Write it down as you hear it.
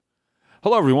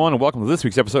Hello, everyone, and welcome to this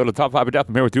week's episode of Top 5 of Death.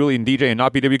 I'm here with Dooley and DJ and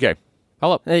not BWK.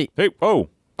 Hello. Hey. Hey,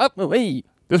 whoa. Up. Oh, hey.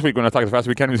 This week, we're going to talk as fast as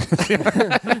we can.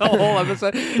 The whole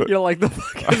episode. You're like the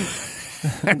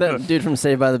fucking... That dude from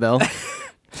Saved by the Bell.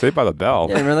 Saved by the Bell.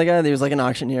 Yeah, remember that guy? He was like an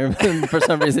auctioneer. For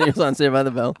some reason, he was on Saved by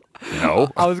the Bell. No.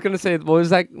 I was going to say, what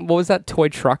was that toy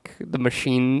truck? The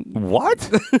machine? What?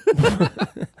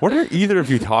 What are either of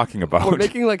you talking about? We're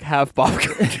making like half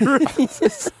popcorn.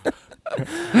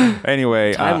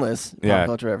 Anyway. Timeless pop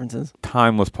culture references.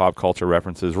 Timeless pop culture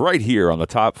references right here on the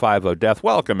Top 5 of Death.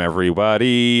 Welcome,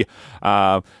 everybody.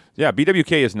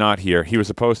 BWK is not here. He was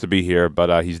supposed to be here,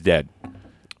 but he's dead.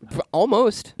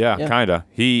 Almost. Yeah. Kind of.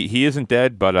 He isn't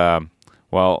dead, but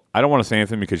well, I don't want to say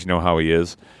anything because you know how he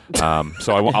is. So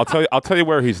I'll tell you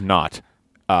where he's not.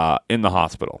 In the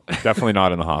hospital. Definitely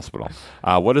not in the hospital.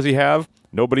 What does he have?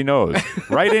 Nobody knows.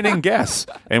 Write in and guess,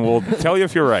 and we'll tell you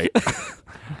if you're right.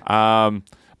 But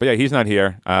yeah, he's not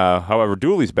here. However,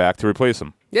 Dooley's back to replace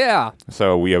him. Yeah.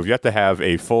 So we have yet to have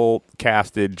a full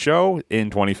casted show in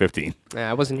 2015.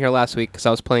 I wasn't here last week because I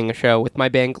was playing a show with my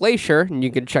band Glacier, and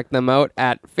you can check them out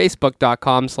at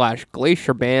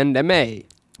facebook.com/GlacierBandMA.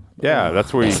 Yeah,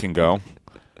 that's where you can go.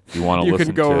 If you want to listen You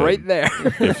can go right there.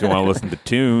 If you want to listen to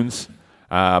tunes.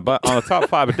 But on the Top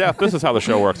 5 of Death, this is how the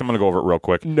show works. I'm going to go over it real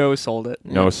quick. No sold it.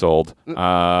 No sold.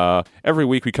 Every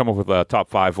week we come up with a top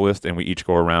 5 list, and we each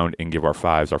go around and give our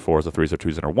 5s, our 4s, our 3s, our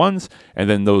 2s, and our 1s. And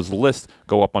then those lists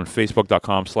go up on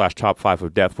facebook.com/top5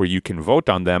 of death, where you can vote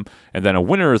on them. And then a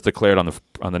winner is declared on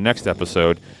the next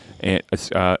episode. And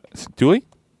Dooley?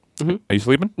 Mm-hmm. Are you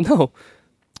sleeping? No.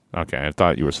 Okay, I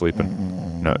thought you were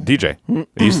sleeping. No, DJ, are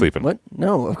you sleeping? What?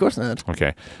 No, of course not.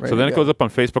 Okay. Ready So then to it go. goes up on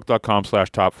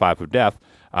facebook.com/top5 of death,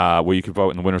 where you can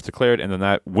vote and the winner's declared. And then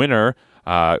that winner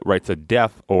writes a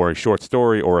death or a short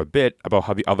story or a bit about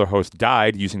how the other host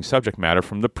died using subject matter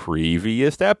from the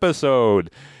previous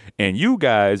episode. And you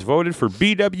guys voted for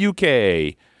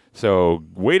BWK. So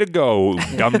way to go,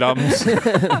 dum-dums.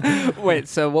 Wait,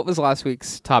 so what was last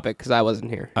week's topic? Because I wasn't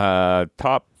here.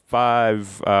 Top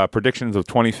 5 predictions of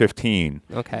 2015.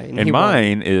 Okay. And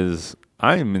mine is,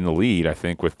 I'm in the lead, I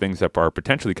think, with things that are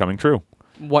potentially coming true.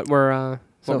 What were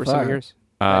So some far. of yours?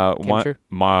 Came true?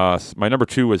 My number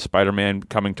 2 was Spider-Man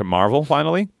coming to Marvel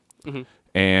finally. Mm-hmm.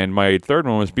 And my third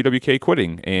one was BWK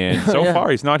quitting, and so Yeah.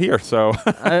 far he's not here. So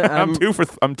I'm 2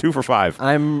 for 5.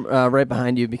 I'm right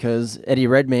behind you because Eddie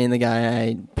Redmayne, the guy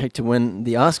I picked to win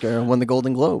the Oscar, won the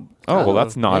Golden Globe. Oh well,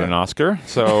 that's not yeah. an Oscar.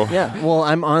 So Yeah, well,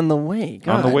 I'm on the way.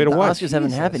 On the way to the what? Oscars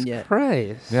haven't happened yet.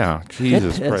 Christ. yeah,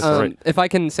 Jesus Get Christ! pissed. Right. If I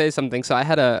can say something, so I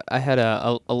had a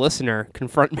listener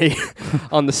confront me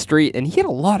on the street, and he had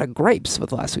a lot of gripes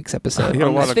with last week's episode. He had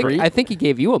a lot of grapes? I think he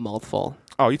gave you a mouthful.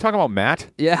 Oh, you talking about Matt?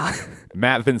 Yeah,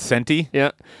 Matt Vincenti? yeah.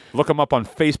 Look him up on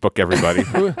Facebook, everybody.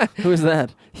 Who is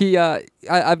that? He,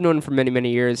 I've known him for many,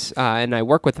 many years, and I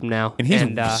work with him now. And he's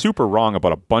super wrong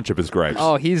about a bunch of his gripes.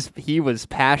 Oh, he was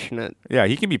passionate. Yeah,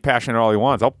 he can be passionate all he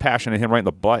wants. I'll passionate him right in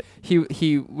the butt.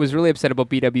 He was really upset about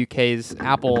BWK's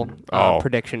Apple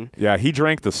prediction. Yeah, he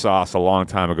drank the sauce a long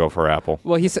time ago for Apple.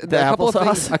 Well, he said The a couple of applesauce?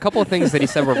 things. A couple of things that he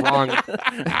said were wrong.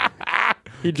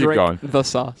 He Keep drank going. the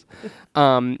sauce.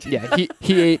 Yeah,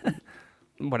 he ate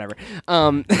whatever.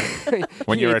 When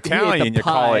he you're ate the Italian, you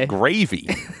call pie. it gravy.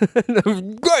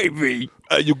 Gravy.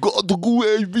 You got the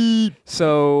gravy.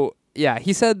 So yeah,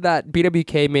 he said that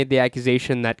BWK made the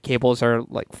accusation that cables are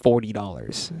like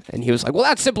 $40, and he was like, "Well,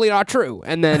 that's simply not true."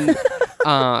 And then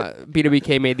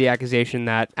BWK made the accusation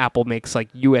that Apple makes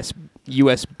like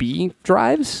USB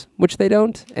drives, which they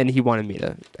don't, and he wanted me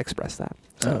to express that.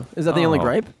 Oh, is that the only Oh.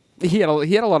 gripe? He had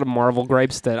a lot of Marvel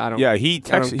gripes that I don't. Yeah, he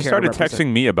care started to represent.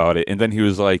 texting me about it, and then he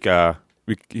was like,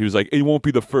 it won't be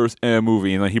the first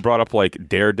movie, and then he brought up like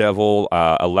Daredevil,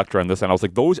 Elektra, and this, and I was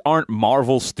like, those aren't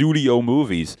Marvel Studio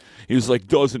movies. He was like,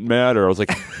 doesn't matter. I was like,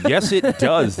 yes, it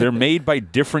does. They're made by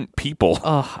different people.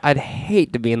 Oh, I'd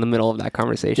hate to be in the middle of that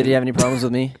conversation. Did he have any problems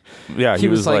with me? Yeah, he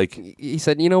was like, he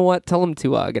said, you know what? Tell him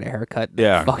to get a haircut.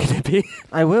 Yeah. Fucking hippie.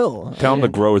 I will. tell him to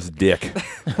grow his dick.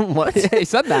 What? He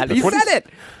said that. He What said is- it.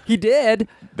 He did.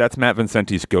 That's Matt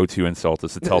Vincenti's go-to insult,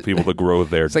 is to tell people to grow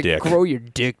their It's like, dick. grow your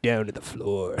dick down to the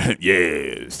floor.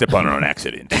 Yeah, step on it on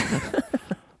accident.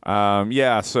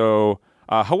 Yeah, so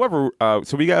however,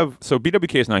 so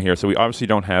BWK is not here, so we obviously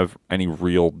don't have any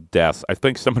real deaths. I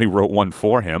think somebody wrote one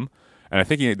for him, and I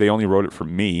think they only wrote it for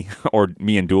me, or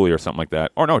me and Dooley or something like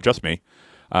that. Or no, just me,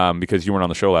 because you weren't on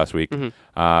the show last week.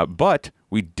 Mm-hmm. But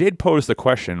we did pose the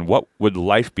question, what would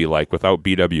life be like without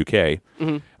BWK?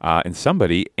 And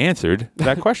somebody answered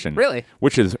that question. Really?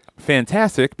 Which is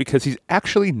fantastic, because he's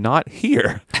actually not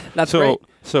here. That's so, great.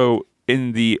 So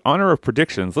in the honor of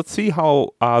predictions, let's see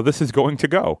how this is going to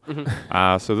go.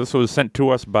 So this was sent to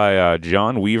us by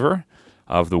John Weaver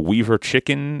of the Weaver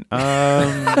Chicken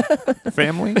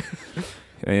family.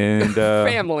 And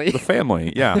Family. The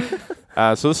family,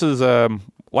 yeah. So this is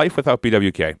Life Without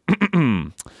BWK.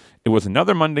 It was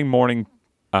another Monday morning,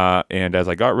 and as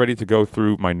I got ready to go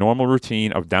through my normal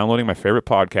routine of downloading my favorite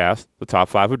podcast, The Top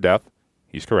 5 of Death,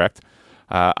 he's correct,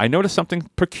 I noticed something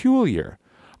peculiar.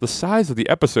 The size of the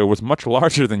episode was much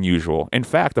larger than usual. In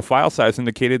fact, the file size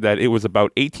indicated that it was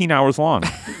about 18 hours long.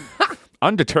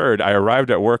 Undeterred, I arrived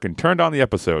at work and turned on the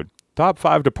episode. Top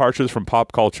 5 departures from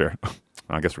pop culture.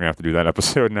 I guess we're going to have to do that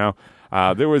episode now.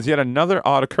 There was yet another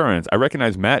odd occurrence. I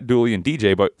recognized Matt, Dooley, and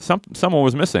DJ, but someone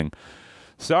was missing.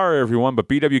 Sorry, everyone, but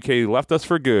BWK left us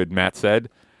for good, Matt said.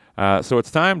 So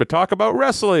it's time to talk about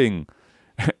wrestling.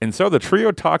 And so the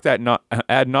trio talked ad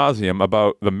nauseum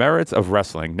about the merits of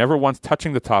wrestling, never once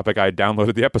touching the topic I had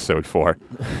downloaded the episode for.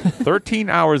 13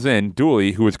 hours in,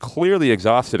 Dooley, who was clearly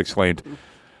exhausted, exclaimed,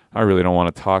 I really don't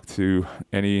want to talk to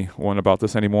anyone about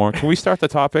this anymore. Can we start the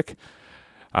topic?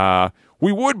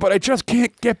 We would, but I just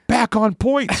can't get back on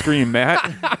point, screamed Matt.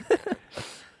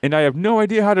 And I have no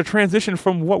idea how to transition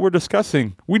from what we're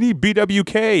discussing. We need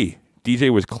BWK.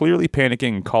 DJ was clearly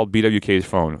panicking and called BWK's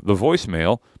phone. The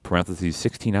voicemail, parentheses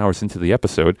 16 hours into the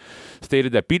episode,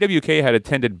 stated that BWK had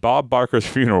attended Bob Barker's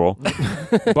funeral,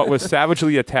 but was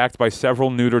savagely attacked by several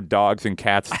neutered dogs and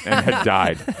cats and had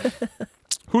died.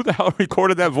 Who the hell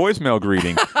recorded that voicemail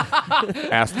greeting?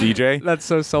 Asked DJ. That's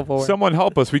so self-aware. Someone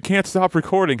help us. We can't stop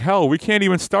recording. Hell, we can't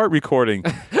even start recording.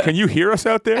 Can you hear us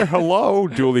out there? Hello?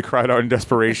 Dooley cried out in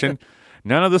desperation.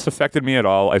 None of this affected me at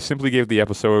all. I simply gave the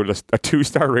episode a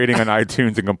 2-star rating on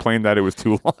iTunes and complained that it was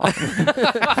too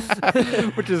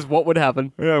long. Which is what would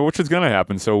happen. Yeah, which is going to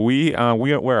happen. So where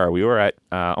are we? We're at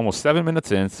almost 7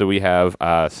 minutes in, so we have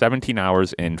 17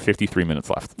 hours and 53 minutes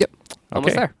left. Yep.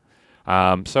 Almost there.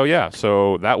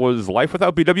 So that was Life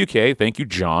Without BWK. Thank you,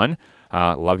 John.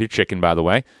 Love your chicken, by the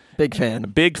way. Big fan.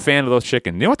 Big fan of those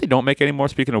chicken. You know what they don't make anymore?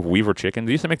 Speaking of Weaver chicken,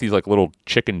 they used to make these like little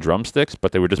chicken drumsticks,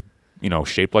 but they were just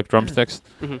shaped like drumsticks.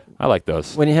 Mm-hmm. I like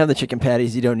those. When you have the chicken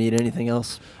patties, you don't need anything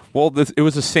else. Well, it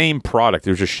was the same product.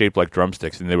 It was just shaped like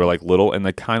drumsticks, and they were like little, and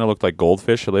they kind of looked like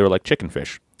goldfish, so they were like chicken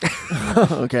fish.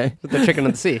 Okay. With the chicken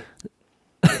of the sea.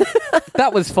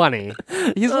 That was funny.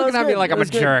 He's looking at me like I'm a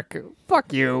jerk.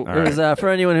 Fuck you. All It was for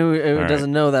anyone who right.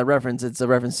 doesn't know that reference. It's a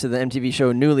reference to the MTV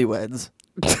show Newlyweds.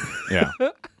 Yeah.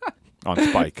 On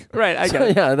Spike. Right, I So, get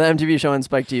it. yeah, the MTV show on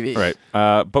Spike TV. Right.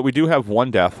 But we do have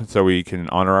one death, so we can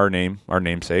honor our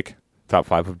namesake. Top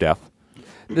 5 of death.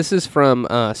 This is from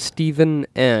Stephen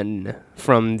N.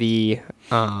 from the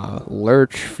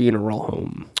Lurch Funeral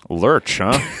Home. Lurch,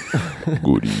 huh?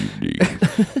 Good evening.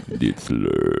 It's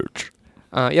Lurch.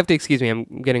 You have to excuse me,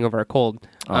 I'm getting over a cold.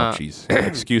 Oh, jeez.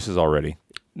 Excuses already.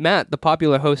 Matt, the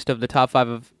popular host of the top 5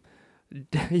 of...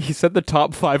 He said the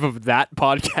top 5 of that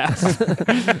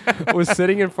podcast was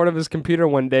sitting in front of his computer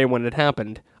one day when it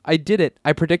happened. I did it.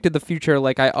 I predicted the future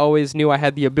like I always knew I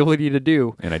had the ability to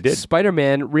do. And I did.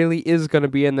 Spider-Man really is going to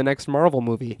be in the next Marvel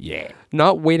movie. Yeah.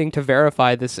 Not waiting to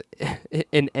verify this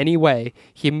in any way,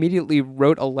 he immediately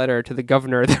wrote a letter to the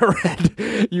governor that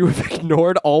read, "You have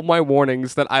ignored all my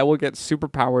warnings that I will get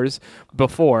superpowers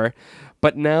before,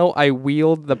 but now I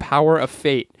wield the power of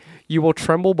fate. You will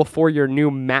tremble before your new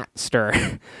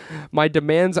Matster. My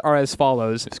demands are as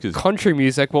follows. Country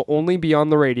music will only be on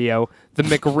the radio. The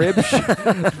McRib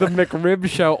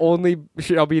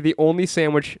shall be the only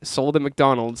sandwich sold at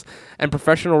McDonald's, and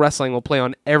professional wrestling will play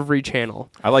on every channel."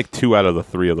 I like 2 out of the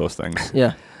 3 of those things.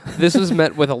 Yeah. This was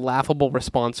met with a laughable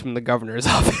response from the governor's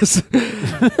office.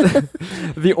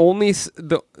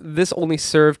 This only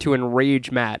served to enrage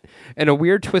Matt. In a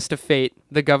weird twist of fate,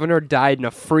 the governor died in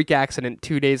a freak accident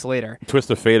 2 days later.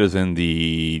 Twist of fate is in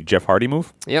the Jeff Hardy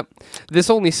move? Yep. This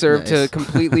only served to Nice.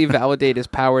 completely validate his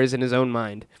powers in his own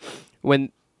mind.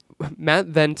 When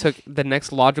Matt then took the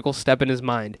next logical step in his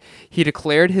mind, he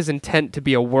declared his intent to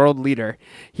be a world leader.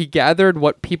 He gathered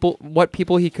what people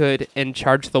he could and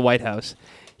charged the White House.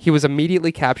 He was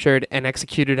immediately captured and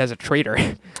executed as a traitor.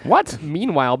 What?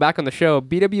 Meanwhile, back on the show,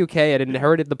 BWK had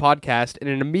inherited the podcast and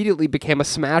it immediately became a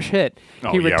smash hit.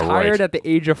 Oh, He yeah, retired right. at the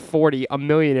age of 40, a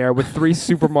millionaire with 3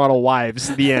 supermodel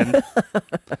wives. The end.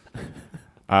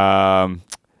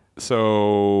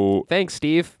 So, Thanks,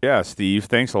 Steve. yeah, Steve,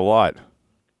 thanks a lot.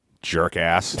 Jerk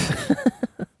ass.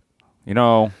 I'm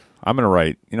going to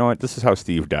write. You know what? This is how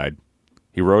Steve died.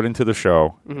 He wrote into the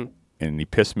show, and he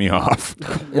pissed me off.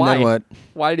 And Why? then what?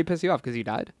 Why did he piss you off? Because he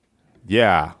died?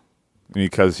 Yeah.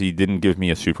 Because he didn't give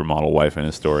me a supermodel wife in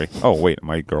his story. Oh, wait,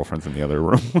 my girlfriend's in the other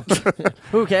room.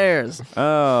 Who cares?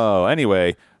 Oh,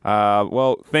 anyway,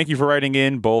 Well, thank you for writing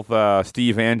in, both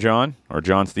Steve and John, or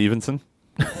John Stevenson.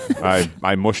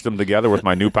 I mushed them together with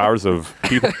my new powers of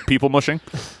people mushing.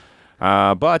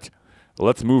 But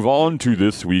let's move on to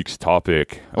this week's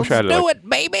topic. Let's do it,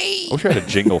 baby. I wish I had a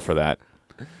jingle for that.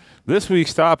 This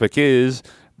week's topic is...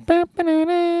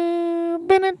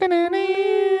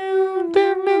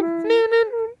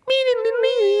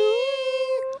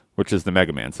 which is the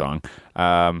Mega Man song.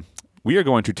 We are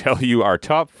going to tell you our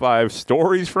top 5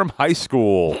 stories from high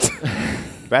school.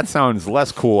 That sounds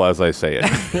less cool as I say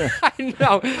it. I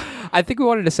know. I think we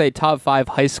wanted to say top 5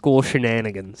 high school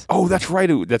shenanigans. Oh, that's right.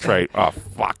 That's right. Oh,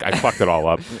 fuck. I fucked it all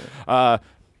up.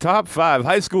 Top 5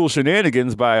 high school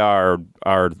shenanigans by our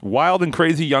wild and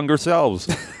crazy younger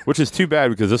selves, which is too bad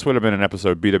because this would have been an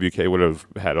episode BWK would have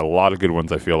had a lot of good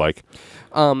ones, I feel like.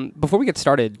 Before we get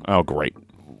started, Oh, great.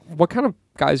 what kind of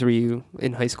guys were you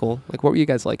in high school? Like, what were you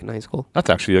guys like in high school? That's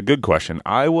actually a good question.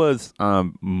 I was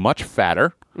much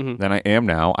fatter than I am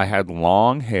now. I had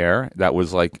long hair that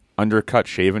was like undercut,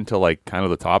 shaven to like kind of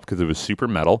the top because it was super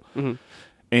metal.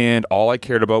 And all I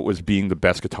cared about was being the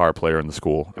best guitar player in the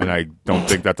school. And I don't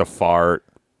think that's a far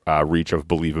reach of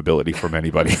believability from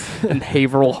anybody. In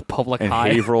Haverhill Public In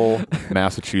High. Haverhill,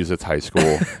 Massachusetts High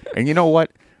School. And you know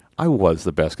what? I was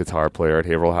the best guitar player at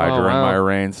Haverhill High during wow. my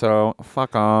reign, so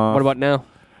fuck off. What about now?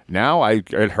 Now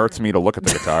it hurts me to look at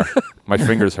the guitar. My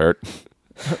fingers hurt.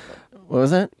 What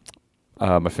was that?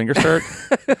 My fingers hurt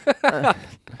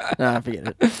Nah, forget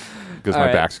it. because my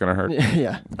right. back's going to hurt.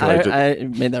 Yeah, Glad I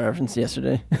made that reference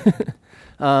yesterday.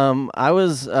 I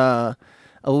was a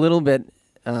little bit.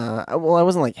 Well, I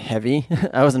wasn't like heavy.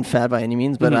 I wasn't fat by any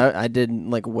means, but I did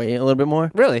like weigh a little bit more.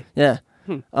 Really? Yeah.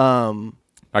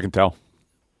 I can tell.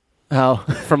 How?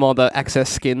 From all the excess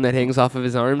skin that hangs off of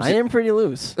his arms? I am pretty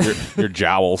loose. Your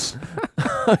jowls.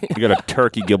 You got a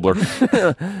turkey gibbler.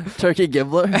 Turkey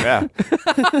gibbler. Yeah.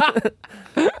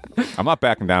 I'm not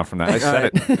backing down from that. I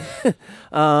said it.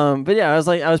 But yeah,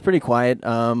 I was pretty quiet.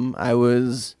 I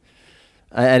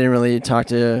didn't really talk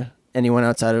to anyone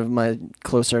outside of my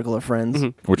close circle of friends.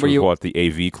 Which Were was you- what, the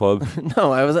AV club?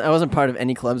 No, I wasn't part of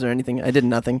any clubs or anything. I did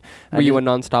nothing. Were you a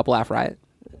non-stop laugh riot?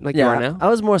 Like you Yeah, are now? I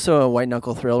was more so a white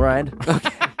knuckle thrill ride.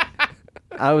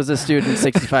 I was a student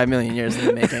 65 million years in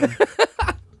the making.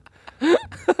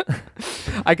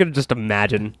 I could just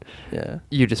imagine Yeah.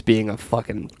 you just being a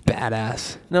fucking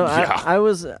badass. No, Yeah. I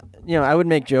was, I would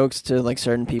make jokes to like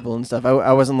certain people and stuff.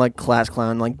 I wasn't like class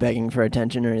clown, like begging for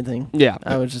attention or anything. Yeah.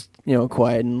 I was just,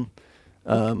 quiet and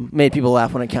made people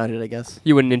laugh when it counted, I guess.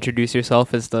 You wouldn't introduce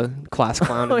yourself as the class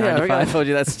clown Oh in yeah, I forgot I 95? told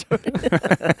you that story.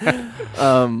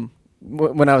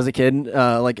 When I was a kid,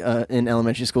 in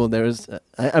elementary school, there was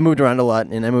I moved around a lot,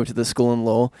 and I moved to this school in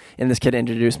Lowell, and this kid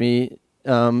introduced himself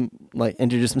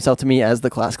to me as the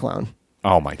class clown.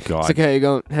 Oh, my God. It's like, hey,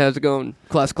 how's it going?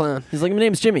 Class clown. He's like, my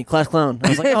name's Jimmy, class clown. I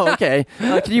was like, oh, okay.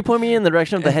 Could you point me in the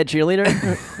direction of the head cheerleader?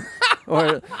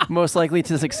 Or most likely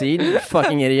to succeed? You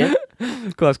fucking idiot.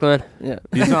 Class clown. Yeah.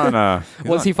 He's on.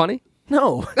 Was he funny?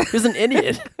 No, he's an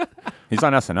idiot. He's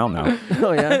on SNL now.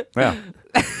 Oh, yeah. Yeah.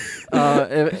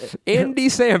 Andy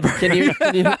Samberg.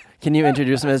 Can you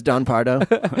introduce him as Don Pardo?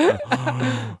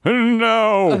 And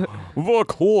now, the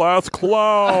class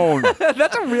clown.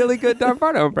 That's a really good Don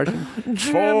Pardo impression. We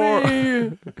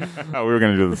were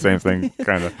going to do the same thing,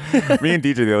 kind of. Me and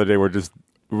DJ the other day were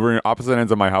in opposite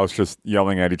ends of my house just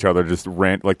yelling at each other, just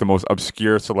rant like the most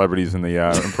obscure celebrities in the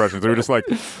impressions. We were just like,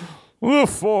 the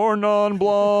 4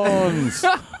 non-blondes.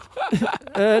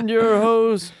 And your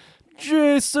host,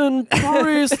 Jason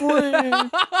Priestley.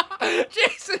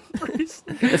 Jason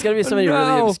Priestley. It's gotta be somebody really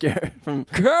No. obscure. From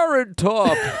Carrot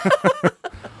Top.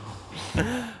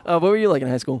 what were you like in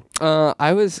high school?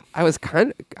 I was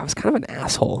kind of an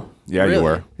asshole. Yeah, you Really?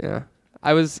 were. Yeah.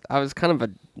 I was kind of a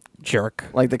jerk.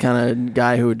 Like the kind of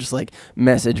guy who would just like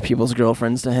message people's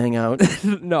girlfriends to hang out.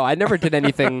 No, I never did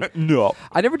anything. No.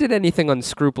 I never did anything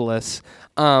unscrupulous.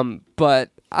 But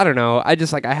I don't know. I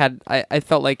just I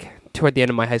felt like toward the end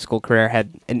of my high school career I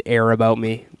had an air about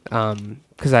me.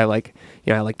 Because I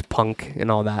liked punk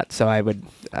and all that, so I would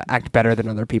act better than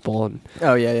other people. And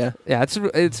Oh yeah. yeah, it's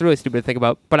really stupid to think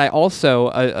about. But I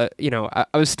also, I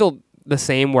was still the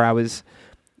same where I was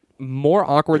more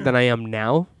awkward than I am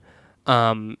now,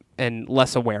 and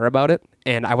less aware about it.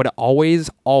 And I would always,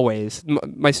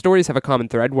 my stories have a common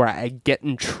thread where I get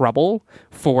in trouble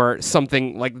for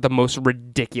something like the most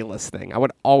ridiculous thing. I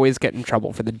would always get in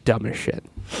trouble for the dumbest shit.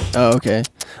 Oh okay.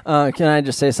 Can I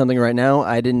just say something right now?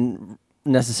 I didn't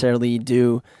necessarily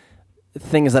do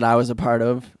things that I was a part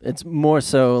of. It's more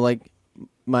so like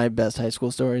my best high school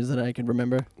stories that I could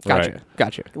remember. Gotcha. Right.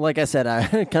 Gotcha. Like I said,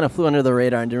 I kind of flew under the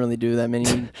radar and didn't really do that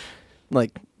many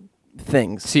like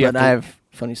things, So you but have to- I have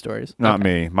funny stories. Not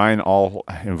me. Mine all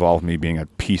involve me being a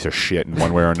piece of shit in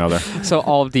one way or another. So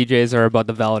all of DJs are about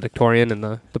the valedictorian and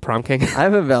the prom king. I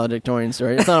have a valedictorian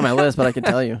story. It's not on my list, but I can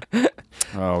tell you.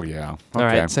 Oh yeah. Okay. All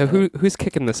right. So who's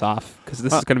kicking this off? Because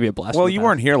this is going to be a blast. Well, from the you past.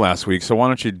 weren't here last week, so why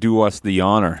don't you do us the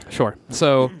honor? Sure.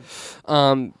 So,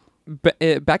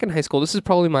 back in high school, this is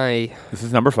probably my This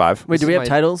is number 5. Wait, do we have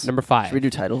titles? number 5. Should we do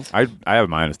titles? I have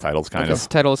mine as titles, kind This of.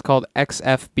 title is called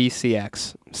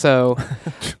XFBCX. So,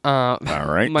 All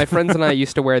right. my friends and I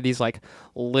used to wear these like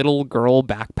little girl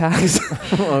backpacks.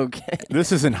 Okay.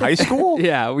 This is in high school.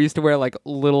 Yeah, we used to wear like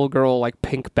little girl like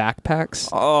pink backpacks.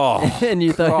 Oh And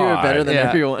you thought you were better God. than Yeah.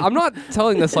 everyone. I'm not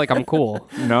telling this like I'm cool,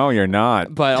 no, you're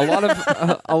not. but a lot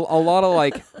of a lot of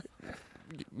like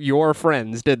your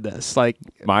friends did this. Like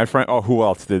My friend. Oh, who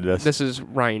else did this? this is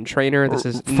Ryan Trainer. This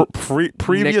is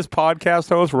Previous podcast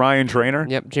host Ryan Trainer.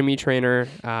 Yep, Jimmy Trainer,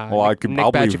 Well, I could- Nick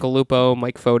I'll believe- Bacigalupo,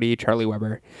 Mike Fody, Charlie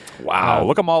Weber. Wow,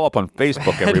 look them all up on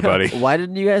Facebook, everybody. Why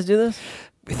did you guys do this?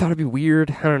 We thought it'd be weird.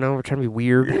 I don't know. We're trying to be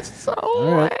weird.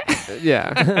 All right.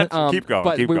 Yeah. Keep going,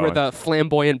 But keep we were going. the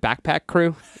flamboyant backpack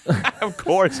crew, Of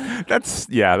course,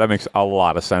 that makes a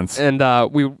lot of sense. and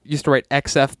we used to write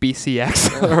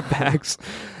XFBCX on our bags,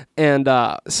 and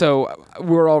so we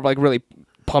were all like really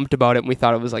pumped about it, and we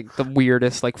thought it was like the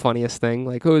weirdest, like funniest thing.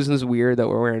 Like, oh, isn't this weird that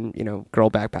we're wearing,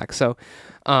 girl backpacks? So,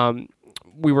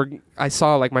 I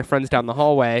saw like my friends down the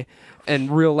hallway,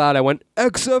 and real loud I went,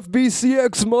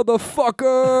 XFBCX,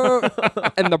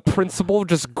 motherfucker! And the principal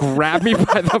just grabbed me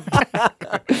by the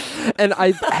back. And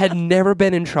I had never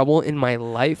been in trouble in my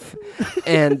life.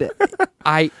 And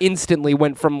I instantly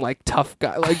went from like tough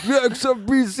guy, like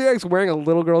XFBCX, wearing a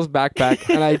little girl's backpack.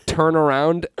 And I turn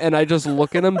around and I just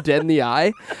look at him dead in the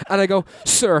eye. And I go,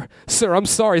 sir, I'm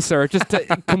sorry, sir. Just to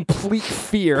complete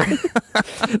fear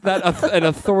that an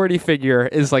authority figure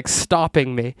is like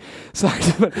stopping me. So I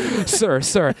just went,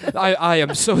 sir, I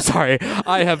am so sorry.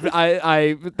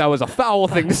 That was a foul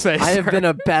thing to say. I have sir." been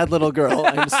a bad little girl.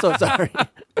 I'm so sorry.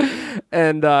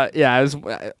 And it was,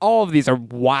 all of these are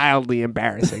wildly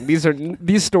embarrassing.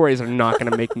 These stories are not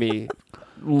going to make me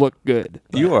look good.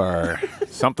 You are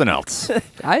something else.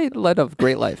 I led a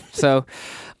great life. So,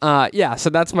 so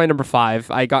that's my number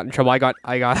 5. I got in trouble. I got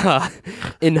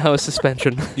in-house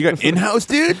suspension. You got in-house,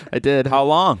 dude? I did. How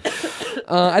long?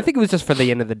 I think it was just for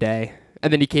the end of the day.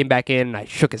 And then he came back in, and I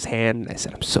shook his hand, and I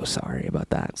said, "I'm so sorry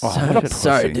about that." Oh, what a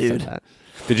Sorry, pussy. dude. Said that.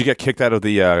 Did you get kicked out of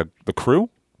the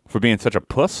crew for being such a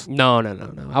puss? No.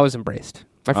 I was embraced.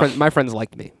 My friends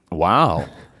liked me. Wow.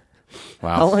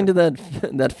 How long did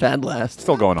that fad last?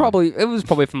 Still going on. It was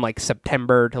probably from like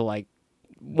September to like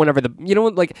whenever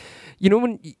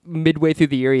when midway through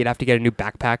the year you'd have to get a new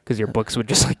backpack because your books would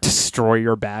just like destroy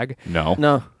your bag. No.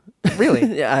 No.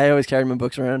 Really? Yeah, I always carried my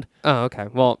books around. Oh, okay.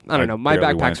 Well, I don't I know. My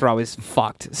barely backpacks went. were always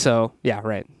fucked. So yeah,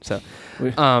 right. So, We-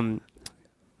 it's a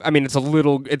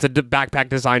backpack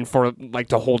designed for like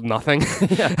to hold nothing,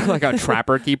 like a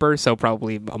trapper keeper. So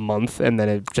probably a month, and then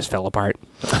it just fell apart.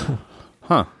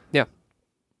 Huh. Yeah.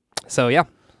 So yeah,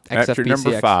 That's your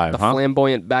number XFBCX, 5, the huh?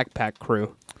 flamboyant backpack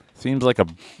crew. Seems like a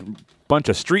bunch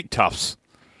of street toughs.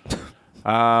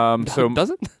 So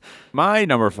Does it? my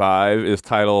number 5 is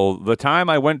titled "The Time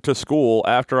I Went to School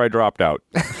After I Dropped Out."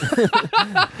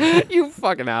 You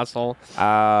fucking asshole.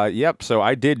 Yep. So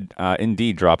I did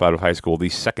indeed drop out of high school the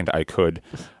second I could,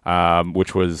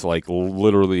 which was like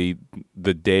literally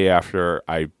the day after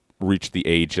I reached the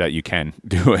age that you can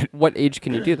do it. What age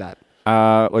can you do that?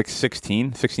 Like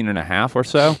 16 and a half or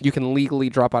so. You can legally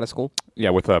drop out of school?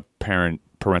 Yeah, with a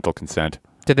parental consent.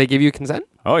 Did they give you consent?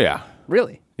 Oh yeah.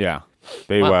 Really? Yeah.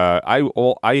 They Wow.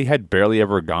 I had barely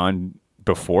ever gone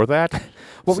before that.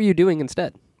 What were you doing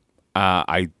instead?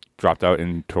 I dropped out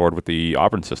and toured with the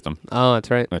Auburn system. Oh, that's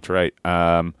right. That's right.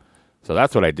 So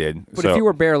that's what I did. But so if you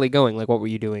were barely going, like, what were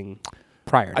you doing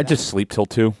prior to I'd that? just sleep till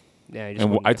 2. Yeah, you just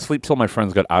And wouldn't I'd go. sleep till my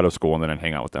friends got out of school, and then I'd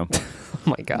hang out with them.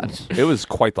 Oh, my God. It was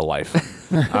quite the life.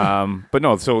 But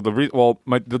no, so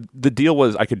the deal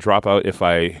was I could drop out if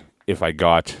I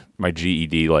got my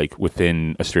GED like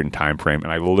within a certain time frame,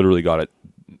 and I literally got it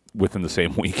within the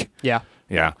same week. Yeah.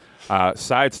 Yeah.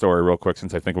 Side story, real quick,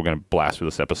 since I think we're going to blast through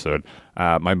this episode.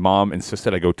 My mom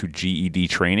insisted I go to GED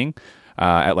training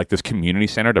at like this community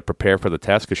center to prepare for the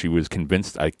test because she was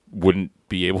convinced I wouldn't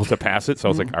be able to pass it. So I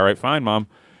was like, all right, fine, Mom.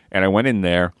 And I went in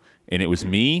there, and it was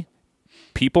me,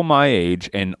 people my age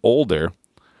and older,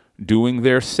 doing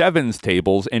their sevens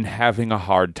tables and having a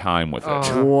hard time with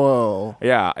it. Whoa.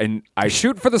 Yeah, and I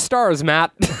Shoot for the stars,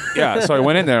 Matt. yeah, so I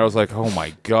went in there. I was like, "Oh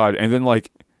my god!" And then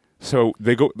so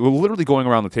they're literally going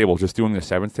around the table, just doing the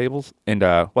sevens tables. And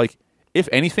if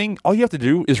anything, all you have to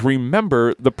do is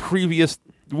remember the previous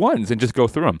ones and just go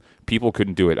through them. People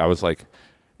couldn't do it. I was like,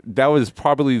 that was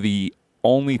probably the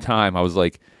only time I was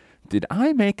like, did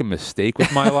I make a mistake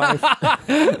with my life?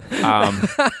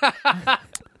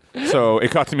 So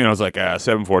it got to me and I was like,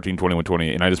 7, 14, 21,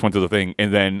 20. And I just went through the thing.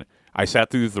 And then I sat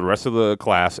through the rest of the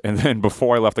class. And then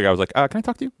before I left, the guy was like, can I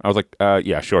talk to you? I was like,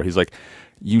 yeah, sure. He's like,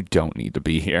 you don't need to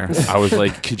be here. I was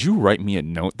like, could you write me a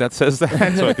note that says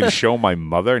that so I can show my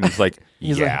mother? And he's like,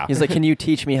 yeah. He's like, can you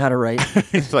teach me how to write?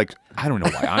 He's like, I don't know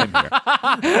why I'm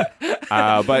here.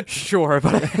 But Sure,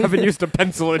 but I haven't used a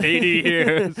pencil in 80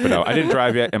 years. But no, I didn't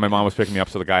drive yet, and my mom was picking me up,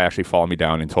 so the guy actually followed me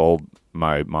down and told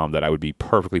my mom that I would be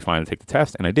perfectly fine to take the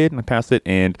test, and I did, and I passed it,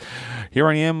 and here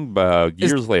I am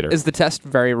years later. Is the test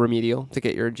very remedial to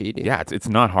get your GED? Yeah, it's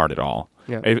not hard at all.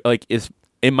 Yeah.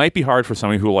 It might be hard for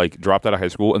somebody who like dropped out of high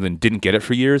school and then didn't get it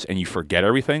for years and you forget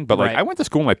everything. But like Right. I went to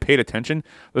school and I paid attention.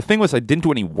 The thing was I didn't do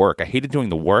any work. I hated doing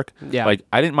the work. Yeah. Like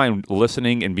I didn't mind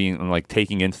listening and being and like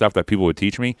taking in stuff that people would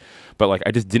teach me. But like I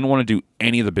just didn't want to do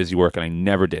any of the busy work and I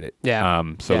never did it. Yeah.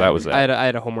 So Yeah. that was that. I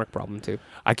had a homework problem too.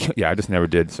 I just never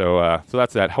did. So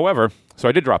that's that. However, so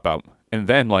I did drop out. And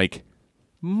then like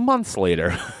months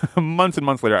later, months and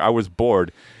months later, I was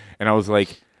bored and I was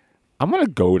like, I'm going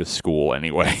to go to school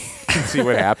anyway and see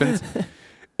what happens.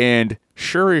 And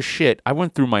sure as shit, I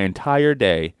went through my entire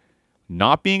day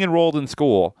not being enrolled in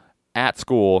school, at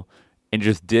school, and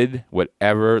just did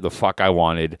whatever the fuck I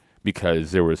wanted because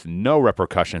there was no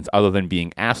repercussions other than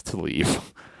being asked to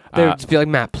leave. They would just be like,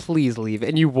 Matt, please leave.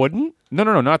 And you wouldn't? No,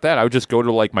 not that. I would just go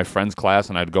to like my friend's class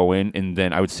and I'd go in and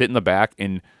then I would sit in the back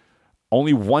and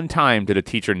only one time did a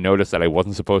teacher notice that I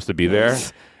wasn't supposed to be there.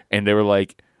 And they were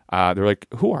like,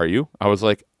 who are you? I was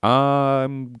like,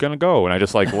 I'm gonna go, and I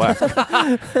just like left.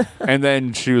 And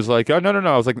then she was like, oh no.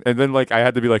 I was like, and then like I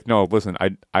had to be like, no, listen,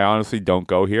 I honestly don't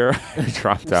go here. I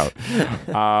dropped out.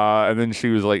 And then she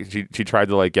was like, she tried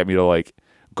to like get me to like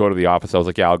go to the office. I was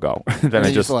like, yeah, I'll go. Then I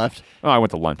You just left. Oh, I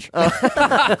went to lunch.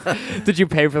 Did you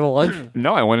pay for the lunch?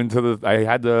 No, I went into I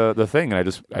had the thing, and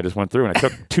I just went through, and I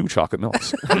took 2 chocolate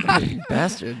milks.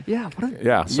 Bastard. Yeah. What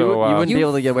Yeah, You, so you wouldn't be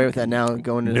able to get away with that now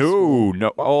going to no.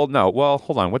 Oh no. Well,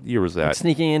 hold on. What year was that?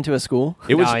 sneaking into a school.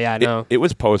 It was. Oh, yeah, no. It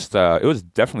was post. It was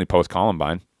definitely post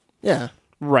Columbine. Yeah,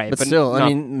 Right. but still, I not-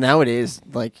 mean, nowadays,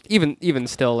 like, even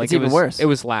still, like It's it even was worse. It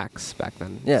was lax back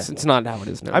then. Yeah. It's not how it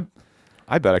is now.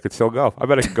 I bet I could still go. I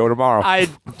bet I could go tomorrow. I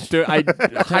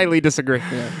highly disagree.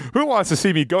 Who wants to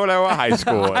see me go to a high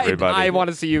school? Everybody. I want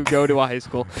to see you go to a high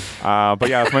school. But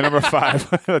yeah, it's my number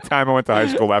 5. The time I went to high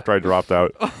school after I dropped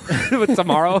out. But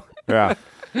tomorrow. Yeah,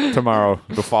 tomorrow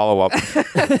the follow up.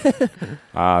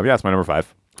 Yeah, it's my number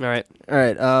 5. All right. all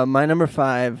right. My number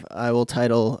 5, I will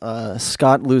title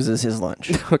Scott loses his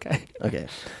lunch. Okay. Okay.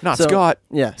 Not So- Scott.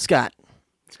 Yeah, Scott.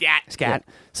 Scat.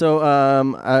 So,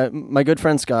 my good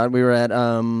friend Scott, we were at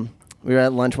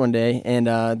lunch one day, and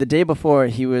the day before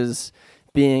he was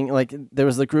being like, there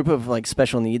was a group of like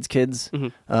special needs kids,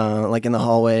 like in the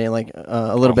hallway, like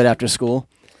a little bit after school,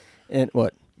 and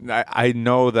what? I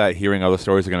know that hearing other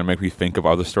stories are going to make me think of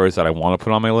other stories that I want to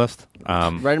put on my list.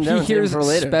 Write them down. He and save 'em hears for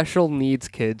later. special needs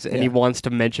kids, and he Yeah. wants to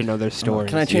mention other stories.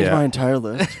 Can I change Yeah. my entire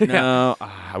list? No,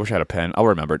 I wish I had a pen. I'll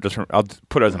remember it. I'll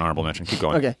put it as an honorable mention. Keep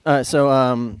going. Okay.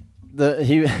 So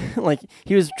he like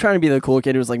he was trying to be the cool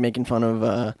kid who was like making fun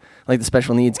of like the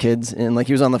special needs kids, and like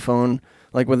he was on the phone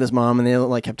like with his mom, and they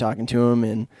like kept talking to him,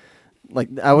 and like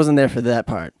I wasn't there for that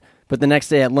part. But the next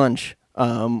day at lunch,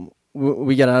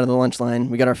 we got out of the lunch line,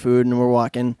 we got our food, and we're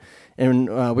walking, and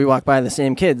we walked by the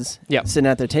same kids Yep. sitting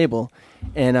at their table,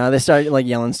 and they started like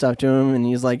yelling stuff to him, and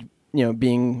he's like, you know,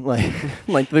 being like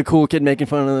like the cool kid making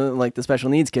fun of like the special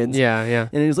needs kids. Yeah, yeah.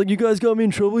 And he's like, you guys got me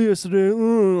in trouble yesterday,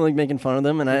 like making fun of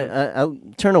them. And I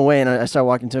turn away and I start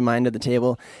walking to my end of the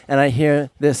table, and I hear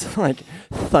this like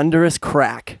thunderous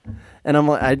crack. And I'm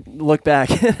like, I look back,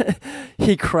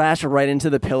 he crashed right into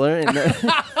the pillar in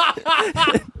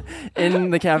the,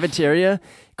 in the cafeteria,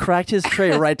 cracked his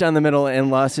tray right down the middle, and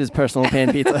lost his personal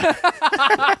pan pizza.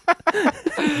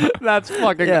 That's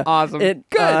fucking awesome. It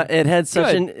had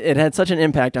such an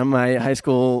impact on my high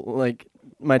school, like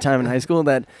my time in high school,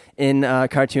 that in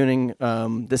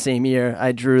cartooning the same year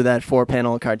I drew that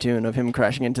 4-panel cartoon of him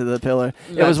crashing into the pillar.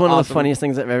 It was That's one of awesome. the funniest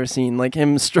things I've ever seen. Like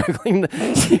him struggling,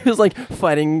 he was like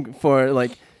fighting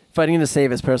to save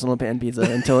his personal pan pizza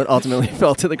until it ultimately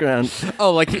fell to the ground.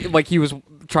 Oh, like he was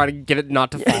trying to get it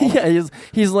not to fall. Yeah,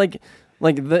 he's like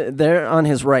they're on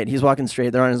his right. He's walking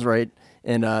straight. They're on his right,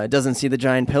 and doesn't see the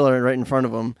giant pillar right in front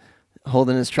of him,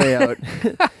 holding his tray out.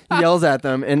 Yells at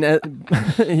them, and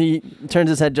he turns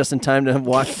his head just in time to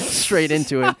walk straight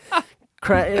into it.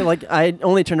 Like I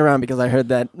only turned around because I heard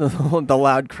that the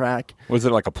loud crack. Was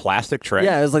it like a plastic tray?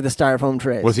 Yeah, it was like the styrofoam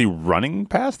trays. Was he running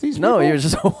past these No, people? he was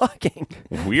just walking.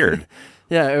 Weird.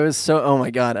 Yeah, it was so. Oh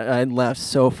my god, I laughed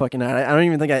so fucking hard. I don't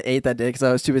even think I ate that day because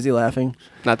I was too busy laughing.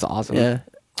 That's awesome. Yeah,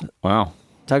 Wow.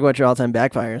 talk about your all-time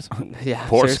backfires. Yeah.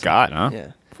 Poor seriously. Scott, huh?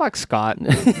 Yeah, Fuck Scott. An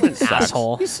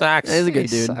asshole. He sucks. he's a good He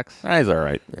dude. sucks. He's all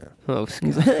right. Oh,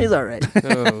 He's, Scott. he's all right.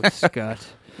 Oh, Scott.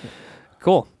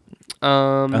 Cool.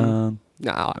 No,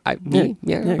 me?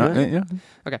 Yeah. yeah, go yeah.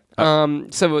 Okay.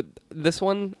 So this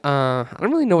one, I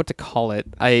don't really know what to call it.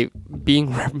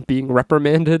 Being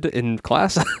reprimanded in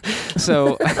class.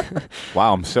 So,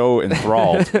 Wow, I'm so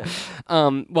enthralled.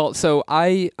 well, so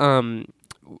I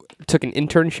took an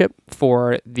internship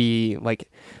for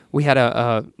we had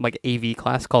a AV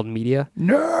class called media.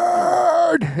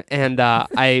 Nerd. And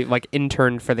I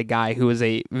interned for the guy who was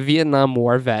a Vietnam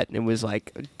War vet and was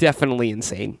definitely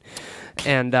insane.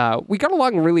 And we got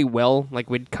along really well. Like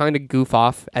we'd kind of goof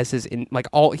off as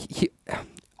all he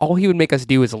would make us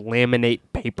do is laminate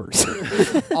papers.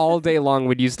 All day long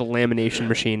we'd use the lamination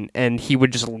machine, and he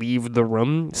would just leave the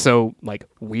room. So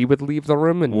we would leave the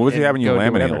room and What was he and having you go do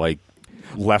laminate? whatever. Like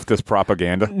leftist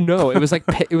propaganda? No, it was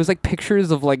it was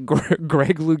pictures of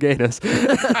Greg Louganis.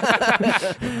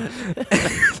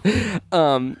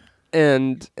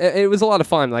 And it was a lot of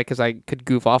fun, because I could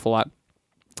goof off a lot.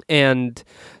 And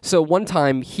so one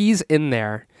time he's in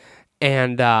there,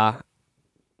 and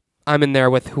I'm in there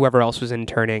with whoever else was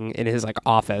interning in his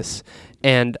office,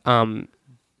 and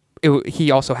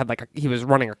he also had he was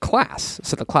running a class,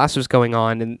 so the class was going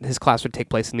on, and his class would take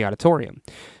place in the auditorium.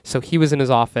 So he was in his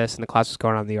office, and the class was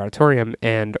going on in the auditorium,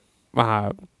 and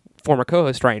former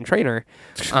co-host Ryan Trainer,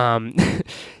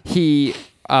 he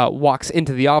walks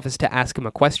into the office to ask him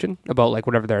a question about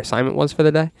whatever their assignment was for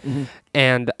the day,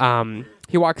 and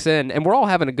he walks in, and we're all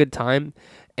having a good time.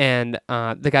 And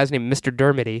the guy's named Mr.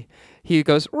 Dermody. He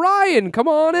goes, "Ryan, come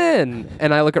on in."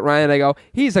 And I look at Ryan and I go,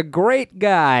 "He's a great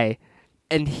guy."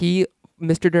 And Mr.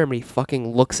 Dermody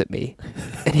fucking looks at me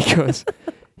and he goes,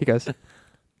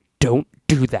 "Don't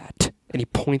do that." And he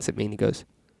points at me and he goes,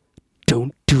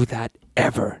 "Don't do that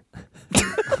ever."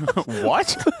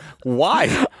 What?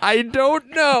 Why? I don't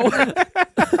know.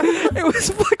 It was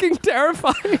fucking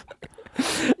terrifying.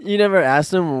 You never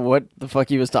asked him what the fuck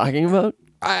he was talking about?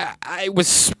 I was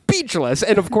speechless.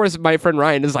 And of course, my friend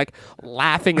Ryan is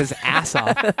laughing his ass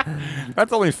off.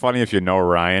 That's only funny if you know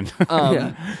Ryan.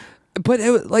 Yeah. But it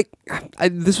was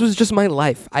this was just my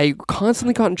life. I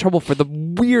constantly got in trouble for the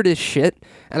weirdest shit,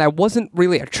 and I wasn't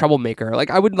really a troublemaker.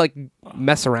 I would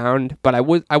mess around, but I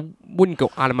wouldn't go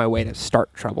out of my way to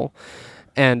start trouble.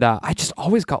 And I just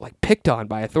always got picked on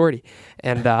by authority.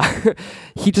 And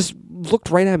he just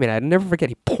looked right at me, and I'd never forget.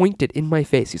 He pointed in my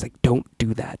face. He's like, "Don't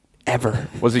do that ever."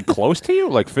 Was he close to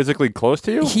you? Physically close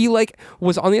to you? He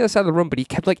was on the other side of the room, but he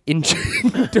kept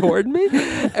inching toward me,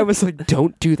 and was like,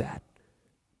 "Don't do that.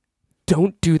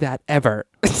 Don't do that ever."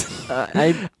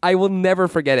 I will never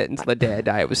forget it until the day I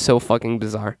die. It was so fucking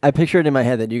bizarre. I pictured in my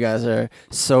head that you guys are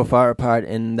so far apart,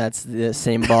 and that's the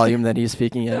same volume that he's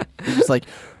speaking at. He's just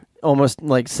almost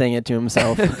saying it to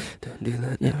himself. Don't do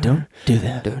that. Yeah, don't do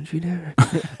that. Don't you dare.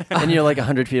 And you're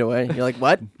 100 feet away. You're like,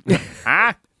 what?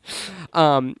 Ah!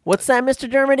 What's that, Mr.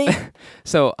 Dermody?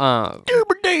 So,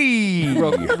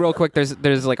 Dermody! real quick, there's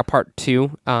a part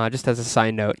 2, just as a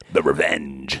side note. The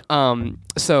revenge.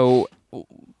 So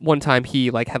one time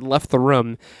he had left the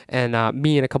room, and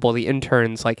me and a couple of the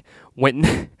interns went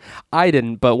in, I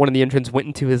didn't, but one of the interns went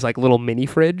into his little mini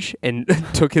fridge and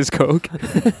took his Coke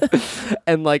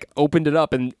and opened it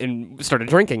up and started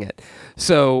drinking it.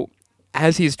 So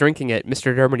as he's drinking it,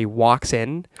 Mr. Dermody walks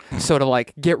in. So to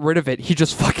get rid of it, he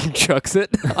just fucking chucks it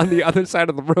on the other side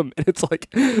of the room, and it's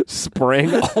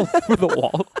spraying all over the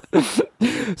wall.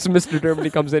 So Mr.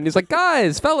 Dermody comes in. He's like,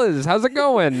 "Guys, fellas, how's it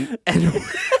going?" And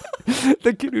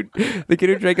the kid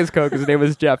who drank his Coke, his name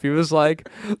was Jeff. He was like,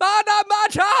 "Not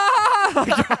much!"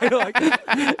 Trying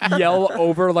to yell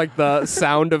over the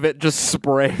sound of it just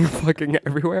spraying fucking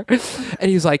everywhere. And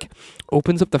he's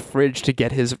opens up the fridge to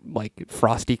get his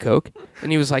frosty Coke,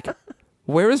 and he was like,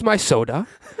 "Where is my soda?"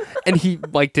 And he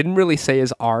didn't really say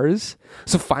his R's.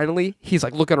 So finally he's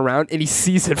looking around and he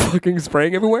sees it fucking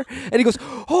spraying everywhere, and he goes,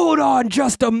 "Hold on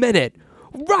just a minute.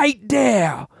 Right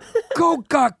there,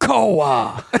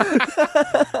 Coca-Cola."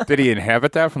 Did he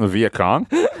inhabit that from the Viet Cong?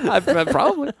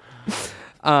 Probably.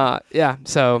 Yeah,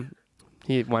 so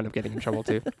he wound up getting in trouble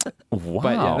too. Wow.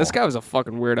 But yeah, this guy was a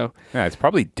fucking weirdo. Yeah, it's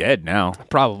probably dead now.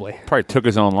 Probably. Probably took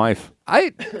his own life.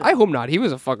 I hope not. He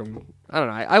was a fucking, I don't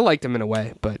know. I liked him in a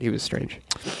way, but he was strange.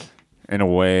 In a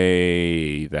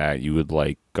way that you would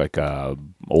like a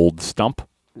old stump?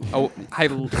 Oh, I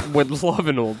would love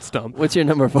an old stump. What's your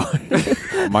number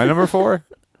 4? My number 4?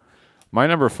 My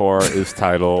number 4 is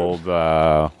titled,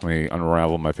 let me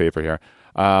unravel my paper here.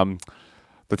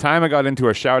 The time I got into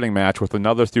a shouting match with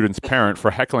another student's parent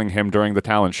for heckling him during the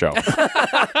talent show.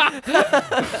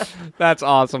 That's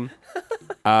awesome.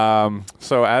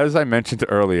 So as I mentioned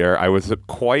earlier, I was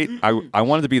I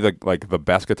wanted to be the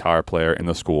best guitar player in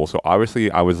the school. So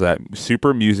obviously I was that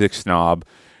super music snob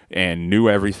and knew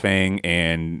everything,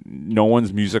 and no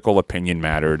one's musical opinion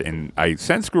mattered. And I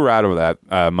since grew out of that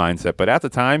mindset, but at the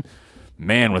time,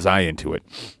 man, was I into it.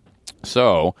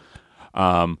 So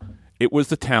it was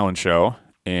the talent show,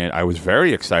 and I was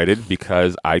very excited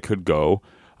because I could go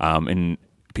and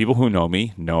people who know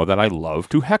me know that I love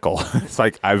to heckle. It's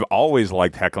like I've always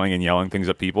liked heckling and yelling things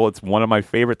at people. It's one of my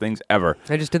favorite things ever.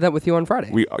 I just did that with you on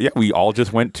Friday. We all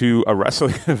just went to a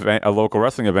wrestling event, a local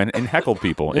wrestling event, and heckled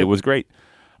people. It was great.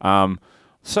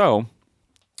 So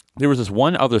there was this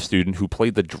one other student who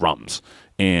played the drums,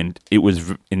 and it was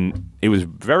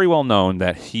very well known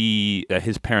that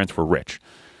his parents were rich.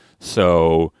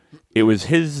 So it was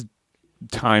his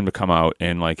time to come out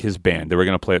and like his band. They were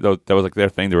going to play that was like their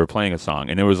thing. They were playing a song,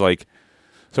 and it was like,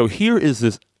 so here is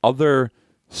this other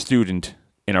student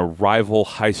in a rival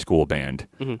high school band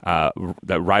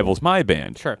that rivals my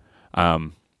band. Sure.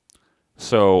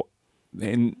 So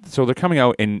they're coming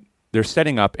out and they're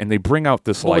setting up, and they bring out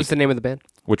this What was the name of the band?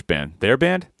 Which band? Their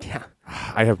band? Yeah.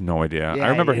 I have no idea. Yeah, I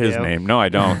remember you his do. name. No, I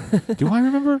don't. Do I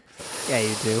remember? Yeah,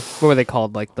 you do. What were they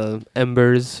called? Like the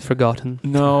Embers Forgotten?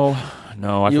 No.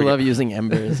 I You forget. love using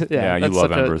embers. Yeah, you that's love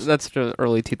such Embers. That's such an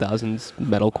early 2000s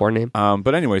metalcore name.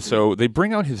 But anyway, so they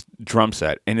bring out his drum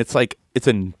set, and it's a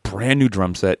brand new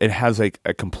drum set. It has like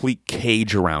a complete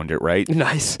cage around it, right?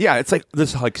 Nice. Yeah, it's like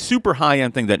this like super high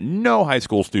end thing that no high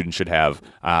school student should have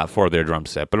for their drum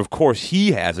set. But of course,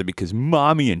 he has it because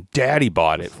mommy and daddy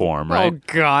bought it for him, right? Oh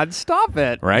God, stop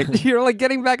it! Right? You're like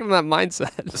getting back into that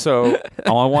mindset. So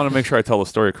I want to make sure I tell the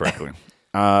story correctly.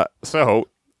 So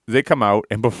they come out,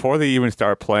 and before they even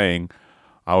start playing,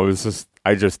 I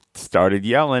just started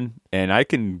yelling, and I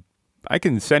can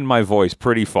send my voice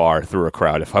pretty far through a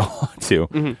crowd if I want to.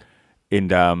 Mm-hmm.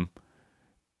 And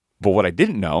but what I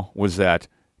didn't know was that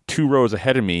 2 rows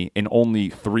ahead of me and only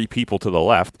 3 people to the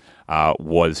left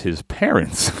was his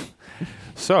parents.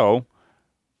 So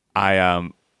I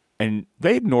and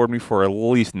they ignored me for at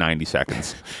least 90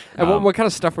 seconds. And what kind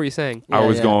of stuff were you saying? I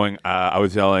was yelling.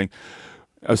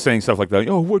 I was saying stuff like that.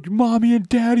 Oh, would mommy and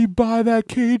daddy buy that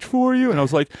cage for you? And I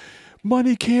was like,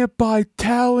 money can't buy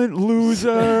talent,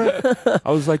 loser.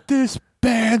 I was like, this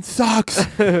band sucks.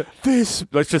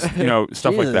 Let's just,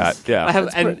 stuff like that. Jesus. Yeah.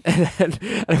 And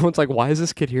everyone's like, why is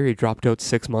this kid here? He dropped out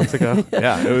 6 months ago.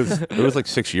 Yeah. It was like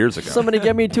 6 years ago. Somebody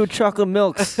get me 2 chocolate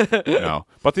milks. No.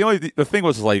 But the thing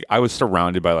was like, I was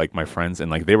surrounded by like my friends,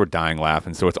 and like they were dying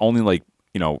laughing. So it's only like,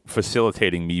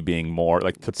 facilitating me being more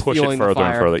like to push it fueling the further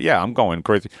and fire. further. Yeah, I'm going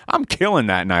crazy. I'm killing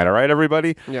that night. All right,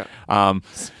 everybody. Yeah.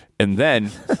 And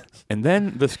then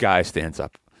this guy stands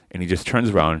up, and he just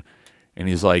turns around, and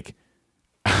he's like,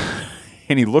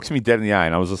 and he looks me dead in the eye,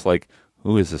 and I was just like,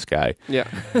 who is this guy? Yeah.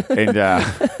 And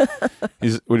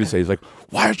what did he say? He's like,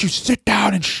 why don't you sit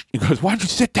down and he goes, why don't you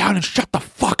sit down and shut the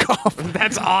fuck up?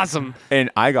 That's awesome. And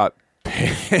I got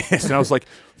pissed, and I was like,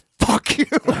 fuck you.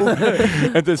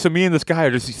 And then, so me and this guy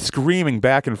are just screaming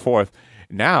back and forth.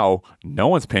 Now, no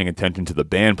one's paying attention to the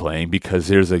band playing because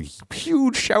there's a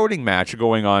huge shouting match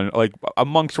going on, like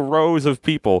amongst rows of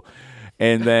people.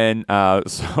 And then,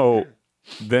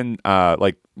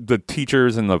 like the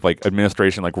teachers and the like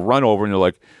administration like run over, and they're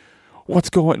like, "What's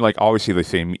going?" Like, obviously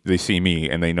they see me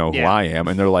and they know who I am,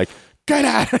 and they're like, "Get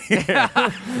out of here!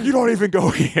 You don't even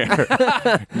go here."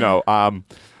 No,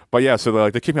 but yeah, so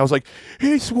they kicked me. I was like,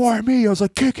 "He swore at me." I was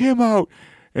like, "Kick him out!"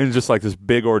 And just like this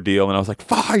big ordeal, and I was like,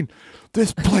 "Fine,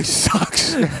 this place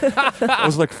sucks." I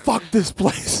was like, "Fuck this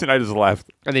place," and I just left.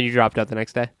 And then you dropped out the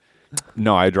next day.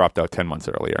 No, I dropped out 10 months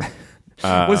earlier.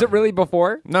 Was it really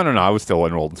before? No. I was still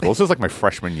enrolled in school. This was like my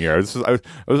freshman year.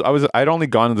 I'd only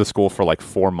gone to the school for like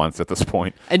 4 months at this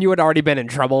point. And you had already been in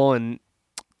trouble, and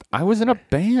I was in a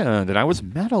band and I was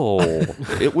metal.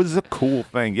 It was a cool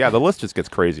thing. Yeah, the list just gets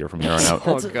crazier from here on out.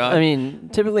 oh God. I mean,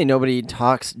 typically nobody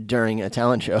talks during a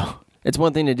talent show. It's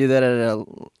one thing to do that at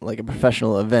a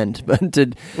professional event, but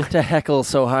to heckle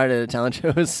so hard at a talent show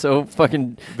is so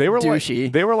fucking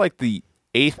douchey. They were like the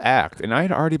 8th act, and I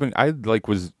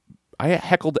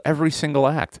heckled every single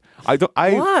act.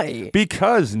 Why?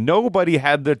 Because nobody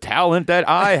had the talent that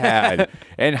I had,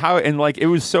 and it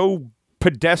was so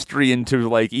pedestrian to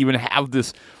like even have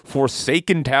this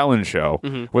forsaken talent show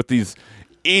with these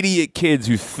idiot kids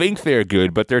who think they're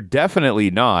good, but they're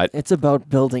definitely not. It's about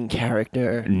building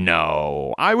character.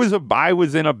 No, I was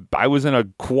in a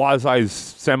quasi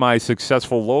semi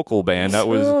successful local band that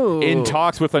was in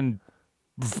talks with a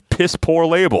piss poor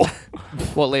label.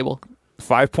 What label?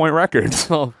 5 Point Records.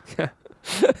 Oh,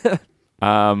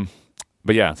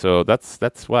 But yeah, so that's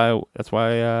why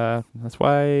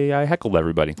I heckled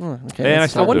everybody. Oh, okay. And I I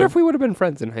still wonder do. if we would have been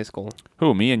friends in high school.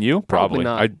 Who, me and you? Probably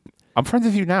not. I'm friends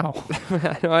with you now.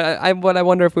 But I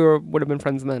wonder if we would have been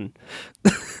friends then.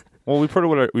 Well, we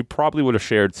probably would have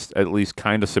shared at least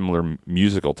kind of similar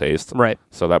musical taste. Right.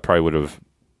 So that probably would have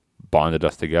bonded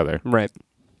us together. Right.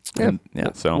 And,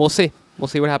 yeah. So We'll see. We'll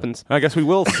see what happens. I guess we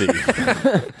will see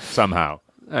somehow.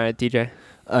 All right, DJ.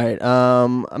 All right.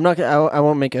 I'm not gonna. I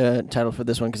won't make a title for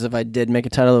this one because if I did make a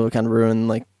title, it would kind of ruin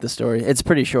like the story. It's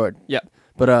pretty short. Yeah.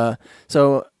 But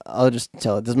so I'll just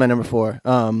tell it. This is my number 4.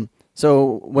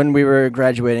 So when we were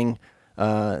graduating,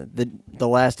 the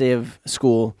last day of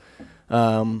school,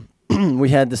 we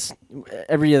had this.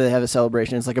 Every year they have a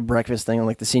celebration. It's like a breakfast thing,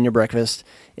 like the senior breakfast,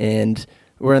 and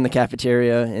we're in the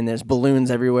cafeteria, and there's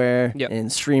balloons everywhere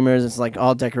and streamers. It's like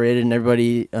all decorated, and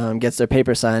everybody gets their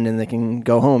paper signed, and they can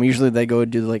go home. Usually they go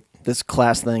do like this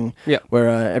class thing where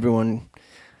everyone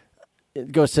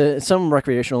goes to some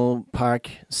recreational park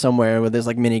somewhere where there's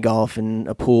like mini golf and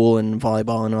a pool and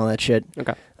volleyball and all that shit.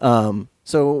 Okay.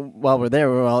 So while we're there,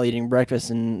 we're all eating breakfast,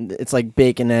 and it's like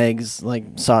bacon, eggs, like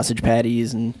sausage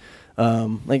patties, and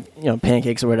like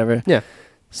pancakes or whatever. Yeah.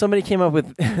 Somebody came up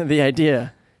with the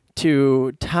idea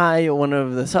to tie one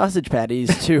of the sausage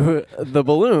patties to the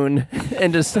balloon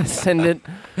and just send it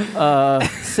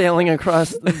sailing across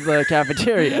the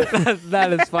cafeteria.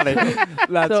 That is funny.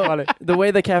 That's funny. The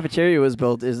way the cafeteria was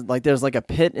built is like there's like a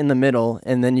pit in the middle,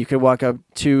 and then you could walk up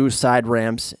 2 side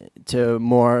ramps to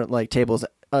more like tables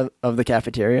of the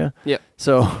cafeteria. Yeah.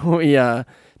 So we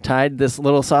tied this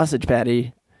little sausage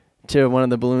patty to one of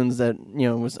the balloons that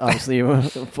was obviously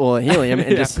full of helium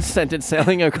and just sent it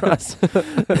sailing across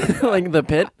like the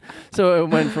pit. So it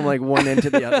went from like one end to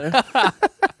the other.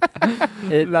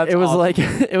 It was awesome. like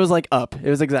it was like Up. It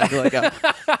was exactly like Up.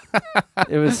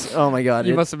 It was, oh my god.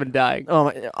 You must have been dying. Oh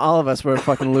my, all of us were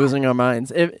fucking losing our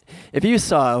minds. If you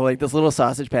saw like this little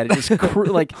sausage patty just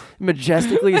like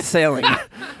majestically sailing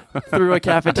through a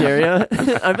cafeteria,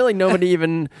 I feel like nobody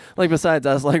even like besides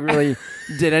us like really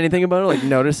did anything about it, like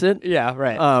notice it. Yeah,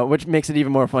 right. Which makes it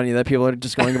even more funny that people are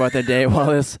just going about their day while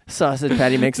this sausage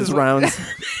patty makes its rounds.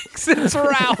 It's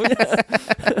round.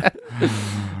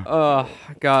 Oh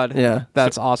God. Yeah,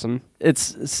 That's awesome.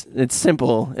 it's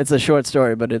simple. It's a short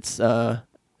story, but it's so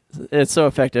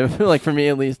effective. Like for me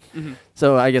at least. Mm-hmm.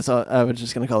 So I guess I was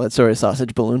just gonna call that story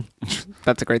Sausage Balloon.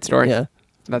 That's a great story. Yeah.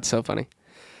 That's so funny.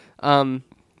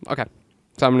 Okay.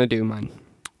 So I'm gonna do mine.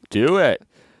 Do it.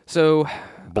 So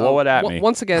Blow it at me.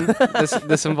 Once again,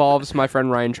 this involves my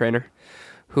friend Ryan Trainer,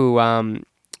 who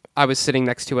I was sitting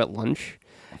next to at lunch,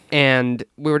 and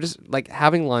we were just like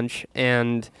having lunch,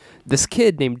 and this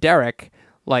kid named Derek,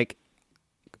 like,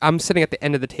 I'm sitting at the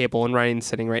end of the table, and Ryan's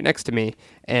sitting right next to me,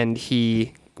 and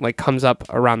he like comes up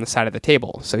around the side of the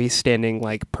table, so he's standing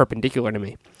like perpendicular to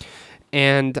me,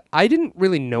 and I didn't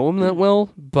really know him that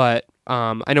well, but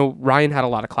I know Ryan had a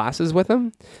lot of classes with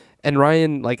him, and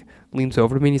Ryan like leans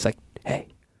over to me and he's like, "Hey,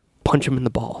 punch him in the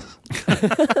balls."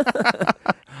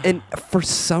 And for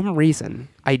some reason,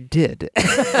 I did.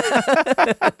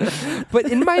 But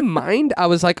in my mind, I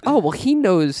was like, oh, well, he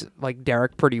knows like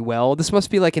Derek pretty well. This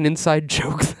must be like an inside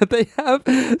joke that they have.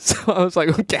 So I was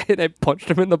like, okay, and I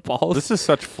punched him in the balls. This is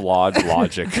such flawed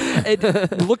logic.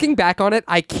 Looking back on it,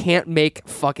 I can't make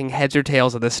fucking heads or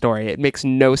tails of this story. It makes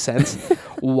no sense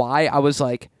why I was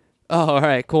like, oh, all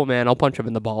right, cool, man. I'll punch him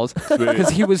in the balls. Because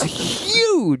he was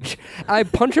huge. I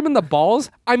punch him in the balls.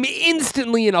 I'm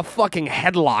instantly in a fucking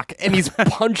headlock. And he's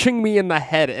punching me in the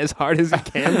head as hard as he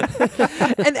can.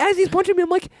 And as he's punching me, I'm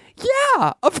like,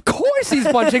 yeah, of course he's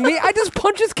punching me. I just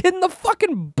punch his kid in the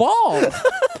fucking balls.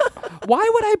 Why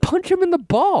would I punch him in the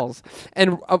balls?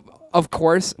 And of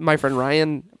course, my friend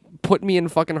Ryan put me in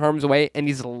fucking harm's way, and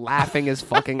he's laughing his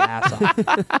fucking ass off.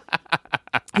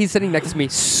 He's sitting next to me,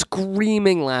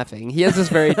 screaming, laughing. He has this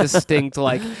very distinct,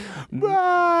 like, He was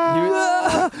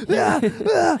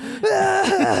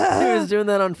doing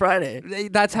that on Friday.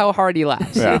 that's how hard he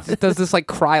laughs. Yeah. It does this like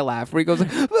cry laugh where he goes,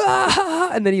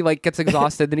 and then he like gets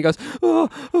exhausted. Then he goes,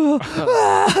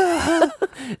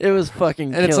 It was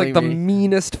fucking and it's like the me.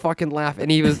 meanest fucking laugh.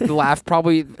 And he was laughed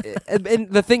probably. And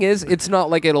the thing is, it's not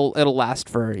like it'll last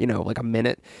for like a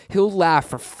minute. He'll laugh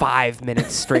for 5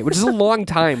 minutes straight, which is a long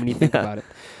time when you think about it.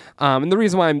 And the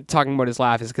reason why I'm talking about his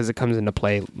laugh is because it comes into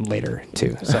play later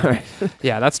too. So Alright.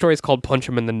 yeah, that story is called "Punch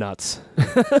Him in the Nuts."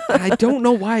 And I don't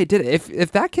know why I did it.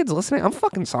 If that kid's listening, I'm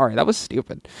fucking sorry. That was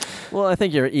stupid. Well, I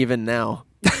think you're even now.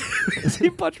 He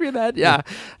punched me in the head. Yeah,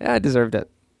 I deserved it.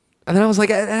 And then I was like,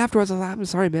 and afterwards, I was like, I'm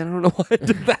sorry, man. I don't know why I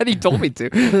did that. He told me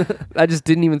to. I just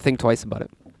didn't even think twice about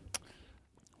it.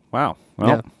 Wow.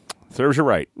 Well, serves you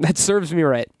right. That serves me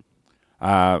right.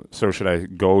 So should I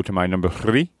go to my number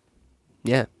 3?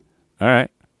 Yeah. All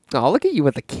right. Oh, look at you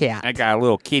with the cat. I got a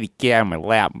little kitty cat on my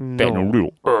lap. Betting a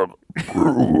little.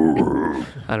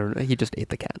 I don't know. He just ate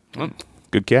the cat.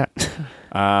 Good cat.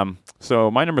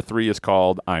 So my number 3 is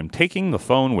called "I'm Taking the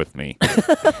Phone with Me."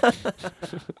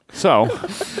 So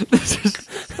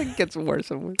It gets worse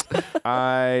and worse.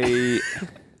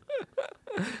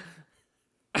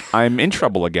 I'm in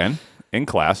trouble again in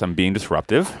class. I'm being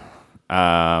disruptive.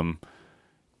 And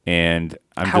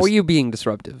How are you being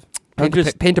disruptive?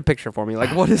 Paint a picture for me.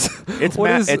 Like, what is... It's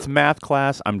it's math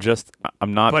class. I'm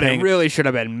not But paying... it really should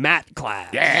have been math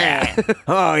class. Yeah.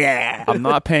 Oh yeah. I'm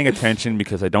not paying attention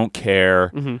because I don't care.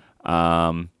 Mm-hmm.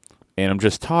 And I'm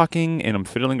just talking and I'm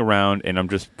fiddling around and I'm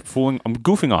just I'm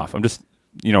goofing off. I'm just,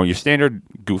 your standard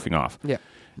goofing off. Yeah.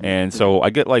 And so I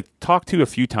get talked to a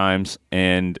few times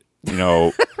and,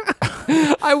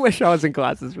 I wish I was in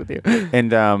classes with you.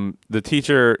 and the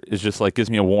teacher is just gives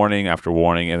me a warning after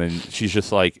warning. And then she's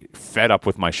just fed up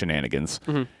with my shenanigans.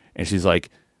 Mm-hmm. And she's like,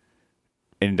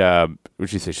 and what'd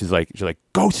she say? She's like,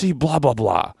 go see blah, blah,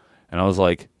 blah. And I was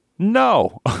like,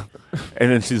 no.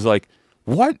 And then she's like,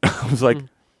 what? I was like,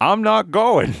 I'm not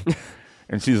going.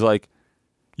 And she's like,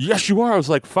 yes, you are. I was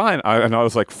like, fine. And I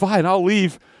was like, fine, I'll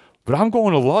leave, but I'm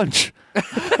going to lunch.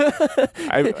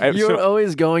 You're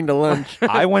always going to lunch.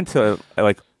 I went to,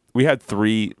 we had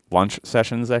 3 lunch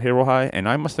sessions at Hero High, and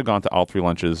I must have gone to all 3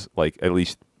 lunches, at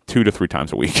least 2 to 3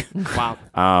 times a week.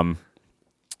 Wow.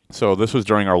 So this was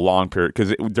during our long period,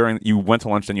 because you went to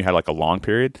lunch, then you had a long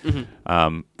period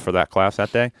for that class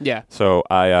that day. Yeah. So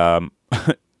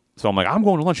so I'm like, I'm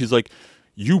going to lunch. She's like,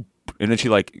 and then she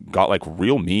got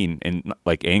real mean and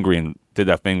angry and did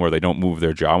that thing where they don't move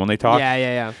their jaw when they talk.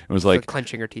 Yeah. It was like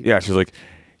clenching her teeth. Yeah, she's like,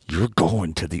 you're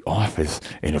going to the office,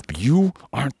 and if you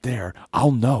aren't there,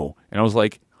 I'll know. And I was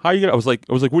like, how are you gonna? I was like,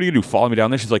 what are you gonna do? Follow me down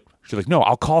there? She's like, no,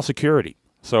 I'll call security.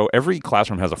 So every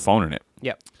classroom has a phone in it.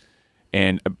 Yep.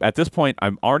 And at this point,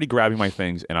 I'm already grabbing my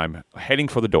things and I'm heading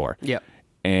for the door. Yep.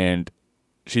 And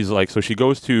she's like, so she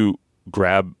goes to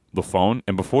grab the phone,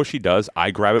 and before she does,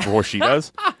 I grab it before she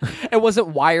does. It wasn't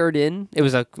wired in. It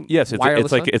was a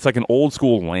wireless phone? It's like an old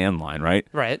school landline, right?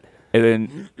 Right. And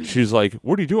then she's like,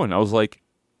 "What are you doing?" I was like,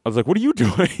 "What are you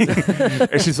doing?"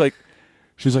 And she's like,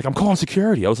 "I'm calling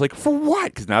security." I was like, "For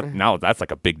what?" Because now that's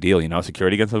a big deal,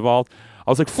 security gets involved. I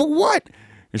was like, "For what?"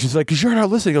 And she's like, "Because you're not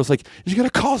listening." I was like, "You gotta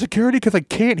call security because I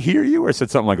can't hear you," or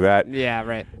said something like that. Yeah.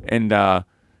 Right. And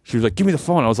she was like, "Give me the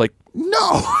phone." I was like,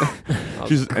 "No."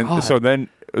 And so then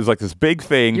it was this big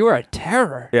thing. You were a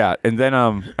terror. Yeah, and then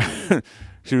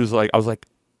she was like, I was like,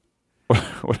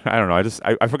 I don't know.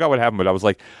 I forgot what happened, but I was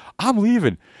like, I'm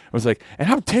leaving. I was like, and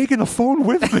I'm taking the phone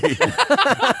with me.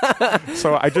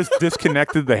 So I just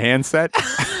disconnected the handset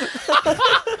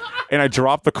and I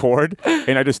dropped the cord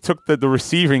and I just took the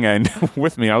receiving end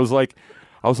with me. I was like,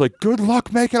 good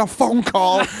luck making a phone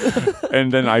call.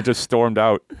 And then I just stormed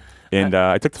out. And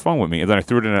I took the phone with me, and then I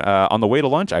threw it in on the way to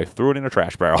lunch. I threw it in a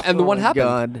trash barrel. And what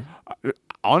happened? God.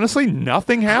 Honestly,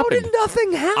 nothing happened. How did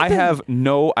nothing happen? I have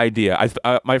no idea.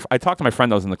 I talked to my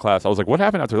friend that was in the class. I was like, "What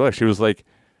happened after lunch?" She was like,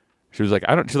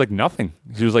 "I don't." She's like, "Nothing."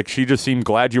 She was like, "She just seemed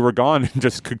glad you were gone and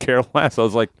just could care less." I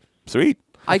was like, "Sweet."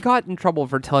 I got in trouble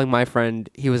for telling my friend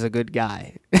he was a good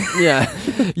guy. Yeah.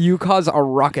 You cause a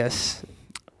ruckus.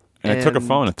 And I took a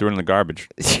phone and threw it in the garbage.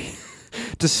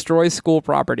 Destroy school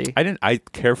property. I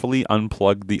carefully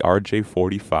unplugged the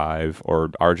RJ45 or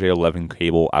RJ11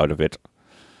 cable out of it,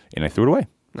 and I threw it away.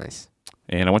 Nice.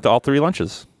 And I went to all 3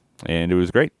 lunches, and it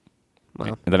was great.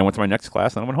 Wow. And then I went to my next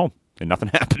class, and I went home, and nothing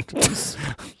happened.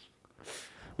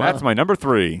 That's my number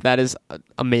 3. That is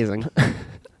amazing.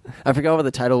 I forgot what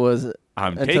the title was.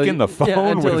 I'm taking the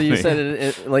phone with me. Until you said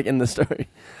it in the story.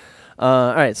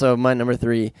 All right, so my number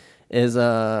 3 is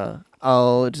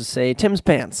I'll just say Tim's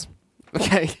pants.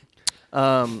 Okay.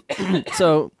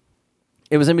 So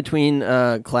it was in between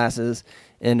classes,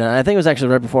 and I think it was actually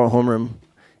right before homeroom,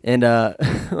 and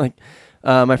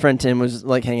my friend Tim was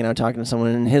hanging out talking to someone,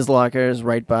 and his locker is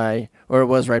right by, or it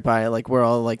was right by, where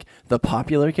all the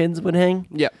popular kids would hang.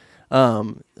 Yep.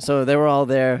 So they were all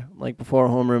there before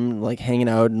homeroom, hanging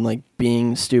out and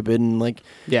being stupid and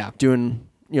yeah, doing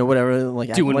whatever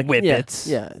doing whippets.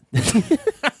 Yeah.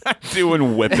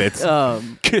 Doing whippets,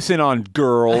 kissing on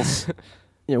girls.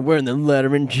 Wearing the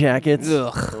Letterman jackets.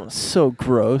 Ugh. Oh, so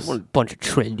gross. What a bunch of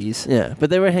trendies. Yeah, but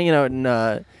they were hanging out,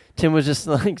 and Tim was just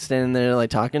like standing there, like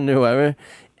talking to whoever.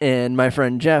 And my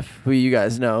friend Jeff, who you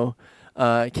guys know,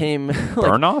 came.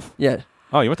 Burnoff? Yeah.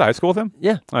 Oh, you went to high school with him?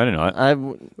 Yeah. I didn't know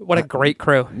that. What a great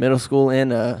crew. Middle school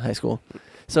and high school.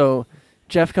 So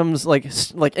Jeff comes like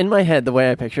in my head, the way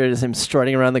I picture it is him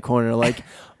strutting around the corner, like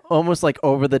almost like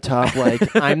over the top,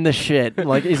 like I'm the shit.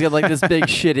 Like he's got like this big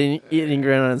shit eating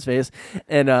grin on his face,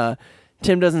 and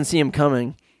Tim doesn't see him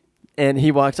coming, and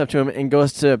he walks up to him and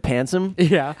goes to pants him,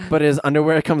 Yeah. but his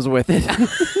underwear comes with it.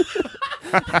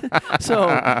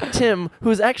 So Tim,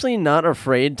 who's actually not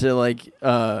afraid to like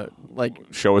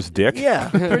Show his dick? yeah,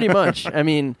 pretty much. I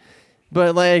mean,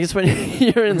 but like I guess when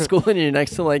you're in school and you're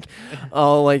next to like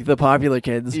all like the popular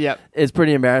kids, Yep. it's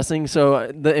pretty embarrassing.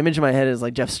 So the image in my head is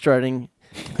like Jeff strutting,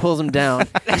 pulls him down,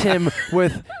 Tim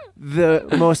with the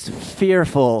most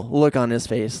fearful look on his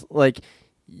face. Like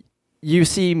you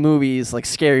see movies, like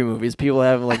scary movies, people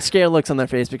have like scared looks on their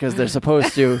face because they're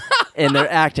supposed to, and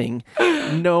they're acting.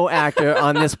 No actor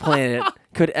on this planet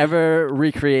could ever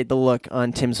recreate the look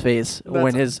on Tim's face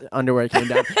when his underwear came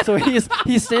down. So he's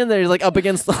standing there, he's like up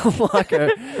against the locker,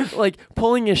 like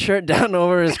pulling his shirt down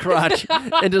over his crotch,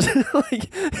 and just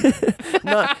like,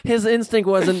 not his instinct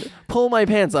wasn't pull my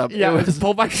pants up. Yeah, it was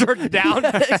pull my shirt down.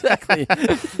 Yeah, exactly.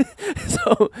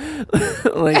 So,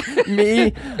 like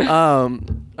me,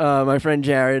 my friend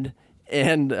Jared,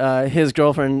 and his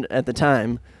girlfriend at the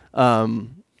time,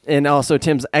 and also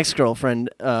Tim's ex-girlfriend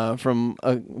from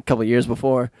a couple of years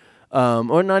before,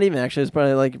 or not even actually. It was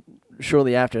probably like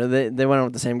shortly after. They went out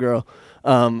with the same girl.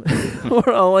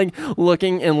 We're all like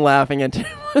looking and laughing at Tim,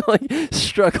 like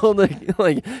struggle to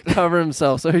like cover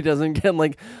himself so he doesn't get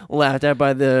like laughed at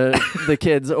by the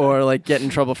kids or like get in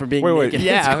trouble for being Wait, naked.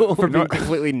 Yeah, at school. for being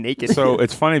completely naked. So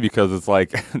it's funny because it's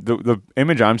like the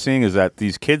image I'm seeing is that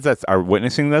these kids that are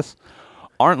witnessing this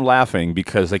aren't laughing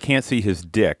because they can't see his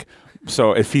dick.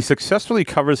 So if he successfully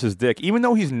covers his dick, even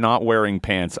though he's not wearing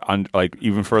pants on like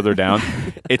even further down,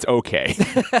 it's okay.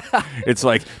 It's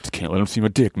like, just can't let him see my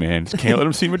dick, man. Just can't let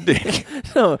him see my dick.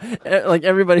 No, like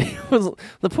everybody was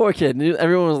the poor kid.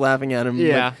 Everyone was laughing at him.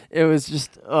 Yeah. Like, it was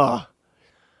just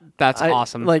That's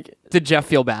awesome. Like, did Jeff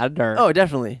feel bad? Or? oh,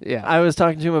 definitely. Yeah. I was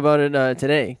talking to him about it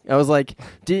today. I was like,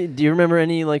 do you remember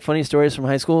any like funny stories from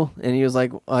high school? And he was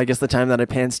like, well, I guess the time that I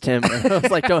pantsed Tim. I was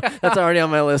like, no, that's already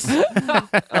on my list.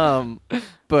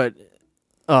 But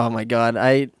oh my god,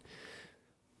 I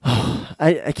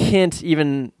can't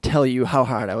even tell you how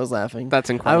hard I was laughing. That's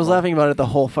incredible. I was laughing about it the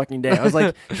whole fucking day. I was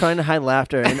like trying to hide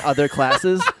laughter in other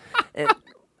classes,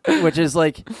 which is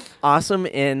like awesome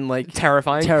and like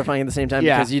terrifying at the same time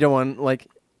because you don't want like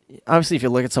obviously if you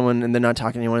look at someone and they're not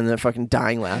talking to anyone and they're fucking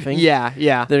dying laughing.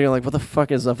 Yeah. They're like, what the fuck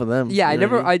is up with them? Yeah, You know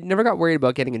what I never got worried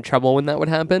about getting in trouble when that would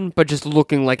happen, but just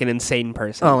looking like an insane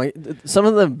person. Oh, some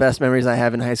of the best memories I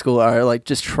have in high school are like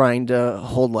just trying to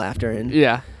hold laughter in.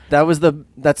 Yeah. That's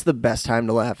the best time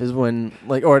to laugh is when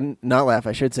like or not laugh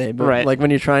I should say, but Right. like when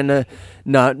you're trying to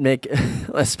not make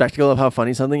a spectacle of how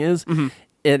funny something is. Mm-hmm.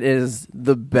 It is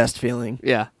the best feeling.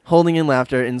 Yeah. Holding in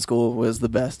laughter in school was the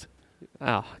best.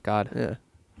 Oh God. Yeah.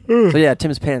 So yeah,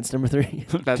 Tim's pants number 3.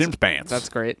 Tim's pants. That's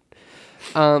great.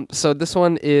 So this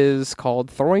one is called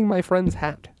throwing my friend's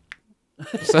hat.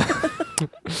 So,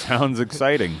 Sounds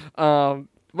exciting.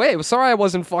 wait, sorry I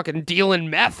wasn't fucking dealing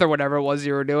meth or whatever it was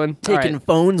you were doing. All Taking right.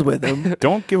 phones with him.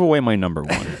 Don't give away my number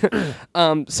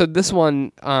one. So this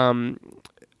one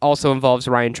also involves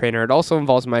Ryan Trainer. It also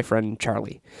involves my friend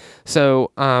Charlie.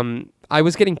 So I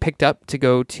was getting picked up to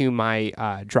go to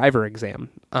my driver exam.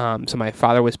 So my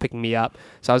father was picking me up,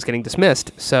 so I was getting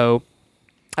dismissed. So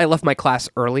I left my class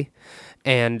early,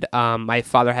 and my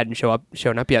father hadn't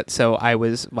shown up yet. So I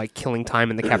was like killing time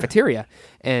in the cafeteria,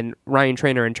 and Ryan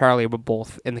Trainer and Charlie were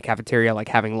both in the cafeteria like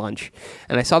having lunch.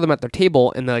 And I saw them at their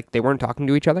table, and they weren't talking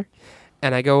to each other.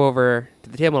 And I go over to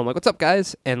the table, and I'm like, "What's up,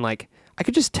 guys?" And like I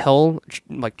could just tell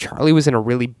like Charlie was in a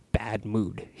really bad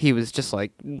mood. He was just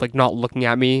like not looking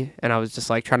at me, and I was just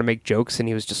like trying to make jokes, and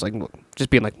he was just like just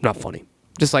being like not funny.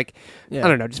 Just like Yeah. I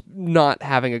don't know, just not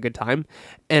having a good time.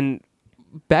 And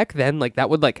back then like that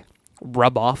would like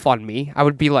rub off on me. I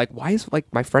would be like, why is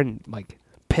like my friend like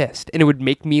pissed? And it would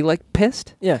make me like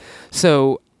pissed. Yeah.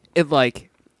 So it like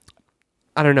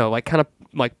I don't know, like kind of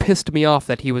like pissed me off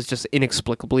that he was just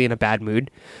inexplicably in a bad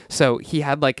mood. So he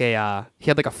had like a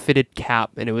fitted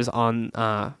cap, and it was on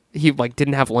he like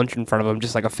didn't have lunch in front of him,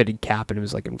 just like a fitted cap, and it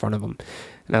was like in front of him.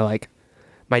 And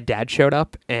my dad showed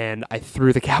up, and I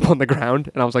threw the cap on the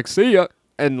ground, and I was like, "See ya."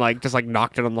 and like just like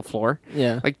knocked it on the floor.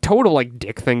 Yeah. Like total like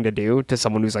dick thing to do to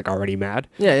someone who's like already mad.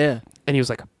 Yeah. And he was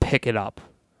like, pick it up.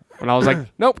 And I was like,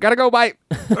 nope, gotta go, bye.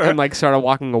 And like started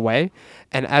walking away.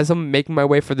 And as I'm making my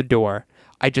way for the door,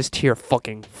 I just hear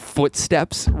fucking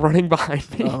footsteps running behind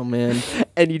me. Oh man.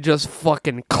 And he just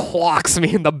fucking clocks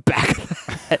me in the back of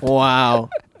the head. Wow.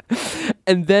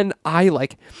 And then I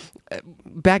like,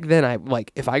 back then I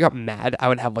like, if I got mad, I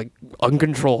would have like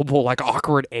uncontrollable, like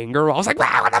awkward anger. I was like,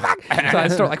 "Rah, what the fuck?" So I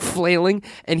start like flailing,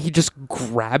 and he just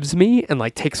grabs me and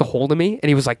like takes a hold of me. And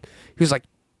he was like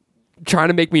trying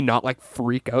to make me not like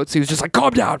freak out. So he was just like,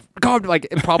 calm down, like,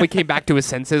 and probably came back to his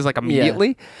senses like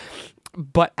immediately.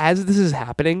 But as this is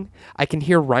happening, I can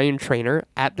hear Ryan Trainer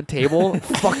at the table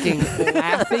fucking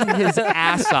laughing his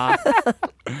ass off.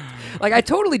 Like, I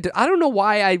don't know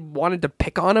why I wanted to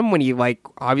pick on him when he, like,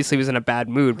 obviously was in a bad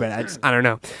mood, but I don't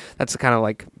know. That's the kind of,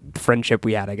 like, friendship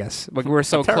we had, I guess. Like, we were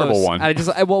so close. Terrible one.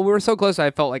 We were so close,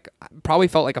 I probably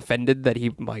felt, like, offended that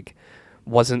he, like,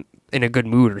 wasn't in a good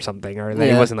mood or something, or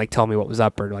that he wasn't, like, telling me what was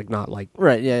up, or, like, not, like,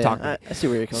 Right, yeah. talking. I see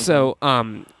where you're coming So,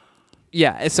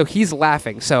 yeah, so he's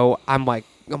laughing. So I'm like,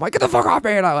 get the fuck off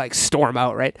me, and I like storm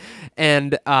out, right?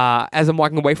 And as I'm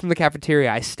walking away from the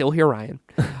cafeteria, I still hear Ryan.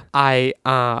 I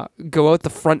go out the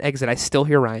front exit. I still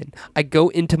hear Ryan. I go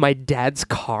into my dad's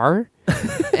car,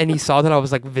 and he saw that I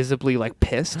was like visibly like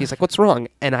pissed. He's like, "What's wrong?"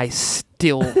 And I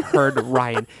still heard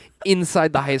Ryan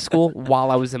inside the high school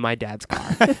while I was in my dad's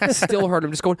car. Still heard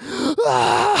him just going,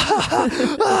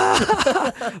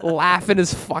 laughing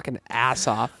his fucking ass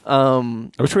off. I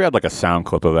wish we had like a sound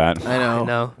clip of that. I know. I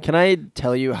know. Can I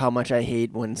tell you how much I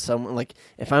hate when someone, like,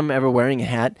 if I'm ever wearing a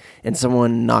hat and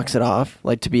someone knocks it off,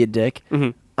 like, to be a dick,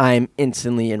 I'm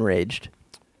instantly enraged.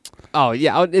 Oh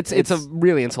yeah, it's a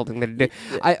really insulting thing to do.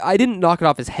 I didn't knock it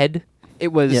off his head.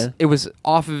 It was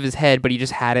off of his head, but he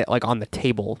just had it like on the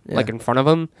table, like in front of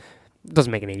him.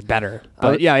 Doesn't make it any better.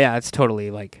 But yeah, it's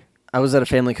totally like. I was at a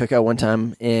family cookout one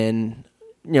time, and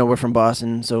we're from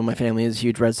Boston, so my family is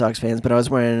huge Red Sox fans. But I was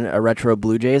wearing a retro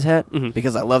Blue Jays hat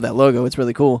because I love that logo. It's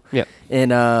really cool. Yeah.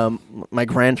 And my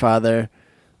grandfather,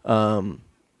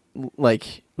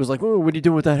 like, was like, "Oh, what do you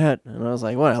do with that hat?" And I was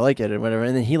like, "What? I like it," or whatever.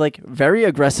 And then he like very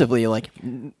aggressively, like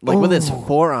with his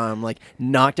forearm, like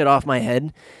knocked it off my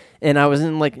head. And I was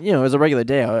in like, it was a regular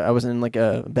day. I wasn't in like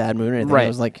a bad mood or anything. Right. It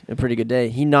was like a pretty good day.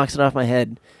 He knocks it off my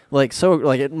head. Like, so,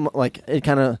 it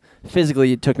kind of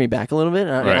physically took me back a little bit.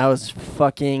 And I was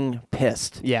fucking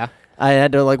pissed. Yeah. I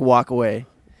had to like walk away.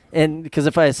 And because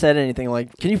if I had said anything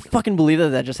like, "Can you fucking believe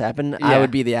that just happened?" I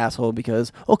would be the asshole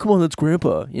because, "Oh, come on, that's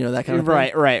Grandpa." That kind of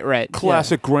thing. Right.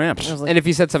 Classic Gramps. I was like, And if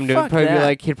he said something to him,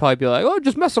 he'd probably be like, "Oh,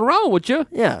 just mess around with you."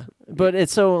 yeah. But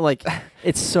it's so, like,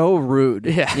 it's so rude.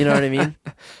 Yeah. You know what I mean?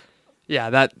 Yeah,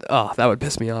 that would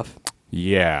piss me off.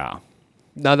 Yeah.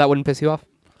 No, that wouldn't piss you off.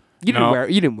 You No.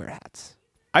 didn't wear hats.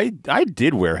 I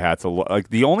did wear hats a lot. Like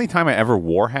the only time I ever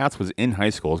wore hats was in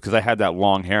high school because I had that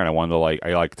long hair and I wanted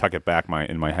to tuck it back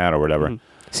in my hat or whatever.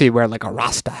 So you wear like a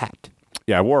Rasta hat.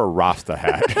 Yeah, I wore a Rasta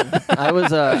hat. I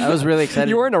was really excited.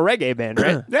 You were in a reggae band,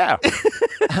 right? Yeah,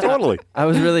 totally. I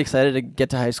was really excited to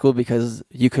get to high school because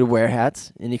you could wear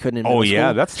hats and you couldn't in Oh middle yeah,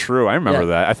 school. that's true. I remember Yeah.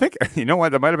 that. I think you know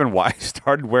what? That might have been why I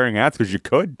started wearing hats because you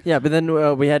could. Yeah, but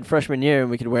then we had freshman year and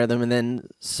we could wear them, and then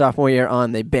sophomore year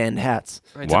on they banned hats.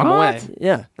 I took them What? away.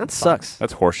 Yeah, That sucks.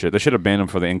 That's horseshit. They should have banned them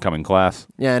for the incoming class.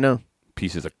 Yeah, I know.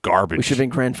 Pieces of garbage. We should have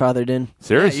been grandfathered in.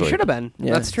 Seriously. Yeah, you should have been.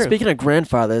 Yeah. That's true. Speaking of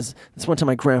grandfathers, this one time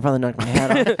my grandfather knocked my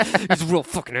hat off. He's a real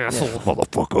fucking asshole.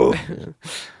 Motherfucker.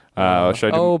 Should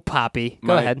I do Oh, Poppy.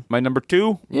 Go ahead. my number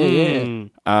 2?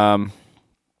 Mm.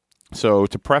 So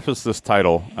to preface this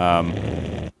title, are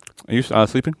you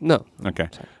sleeping? No. Okay.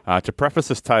 To preface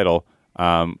this title,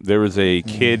 there was a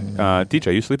kid. DJ,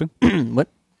 are you sleeping? What?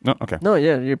 No. Okay. No,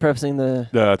 yeah, you're prefacing the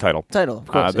The title. title, of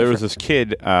course. There yeah, was sure. this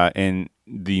kid in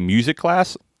the music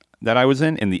class that I was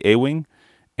in the A wing,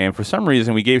 and for some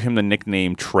reason we gave him the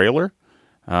nickname Trailer,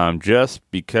 just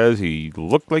because he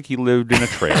looked like he lived in a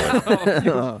trailer.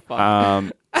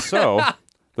 So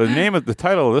the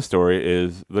title of this story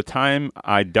is "The Time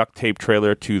I Duct Taped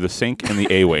Trailer to the Sink in the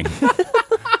A wing."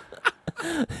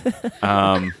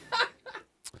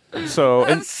 So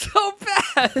and So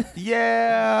bad.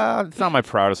 yeah, it's not my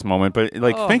proudest moment, but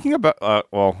thinking about,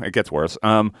 well, it gets worse.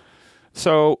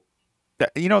 So,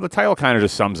 the title kind of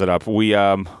just sums it up.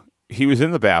 He was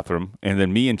in the bathroom, and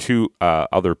then me and two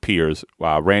other peers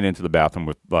ran into the bathroom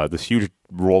with this huge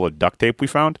roll of duct tape we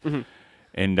found,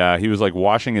 and he was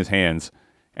washing his hands,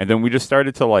 and then we just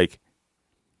started to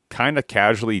kind of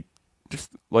casually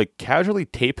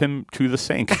tape him to the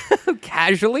sink.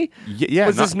 Casually? Yeah,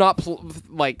 Was this not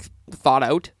thought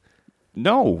out?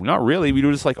 No, not really. We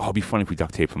were just like, oh, it'd be funny if we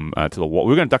duct tape him to the wall. We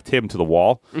were gonna duct tape him to the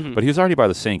wall, but he was already by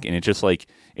the sink, and it just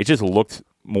looked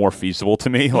more feasible to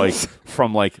me, like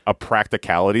from like a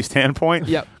practicality standpoint.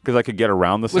 Yep. Because I could get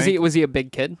around the sink. Was he a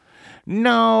big kid?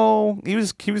 No, he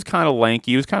was kind of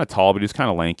lanky. He was kind of tall, but he was kind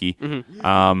of lanky.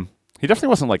 He definitely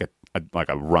wasn't like a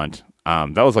runt.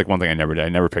 That was like one thing I never did. I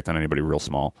never picked on anybody real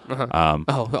small.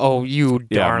 You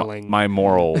Yeah, darling. my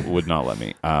moral would not let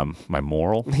me. My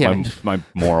moral? Yeah. My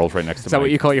moral's right next to Is that what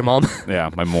you call your mom? Yeah,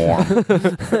 my moral.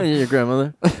 Your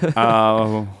grandmother.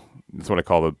 That's what I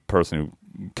call the person who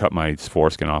cut my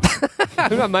foreskin off.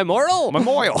 My moral. My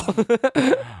moral.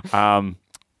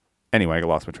 Anyway, I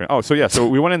lost my train. Oh, so yeah, so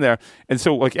we went in there, and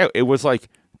so like it was like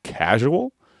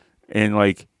casual, and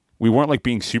like we weren't like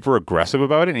being super aggressive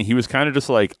about it, and he was kind of just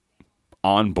like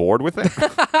on board with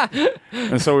it.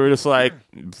 And so we were just like,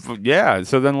 yeah.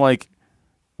 So then like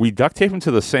we duct tape him to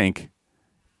the sink,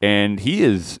 and he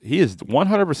is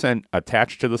 100%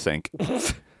 attached to the sink.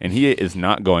 And he is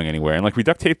not going anywhere. And like we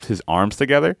duct taped his arms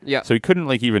together. Yeah. So he couldn't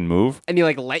like even move. And he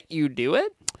like let you do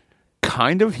it?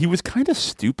 Kind of. He was kind of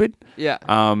stupid. Yeah.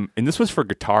 And this was for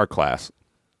guitar class.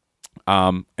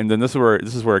 And then this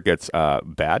is where it gets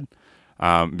bad.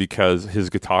 Because his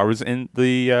guitar was in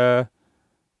the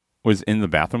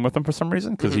bathroom with him for some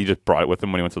reason, because he just brought it with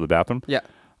him when he went to the bathroom. Yeah.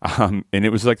 And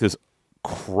it was like this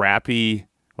crappy,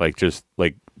 like just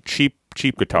like cheap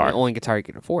guitar. The only guitar you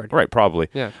can afford. Right, probably.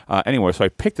 Yeah. Anyway, so I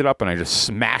picked it up and I just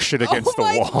smashed it against the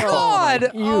wall.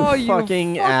 God! You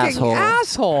fucking asshole.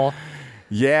 asshole!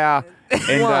 Yeah.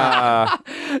 And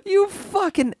You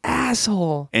fucking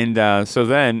asshole! and so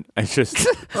then I just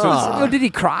So did he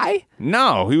cry?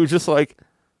 no, he was just like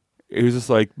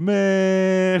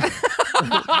man.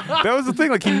 That was the thing.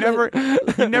 Like he never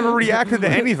reacted to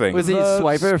anything. Was he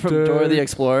Swiper from Dora the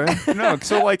Explorer? No,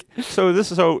 the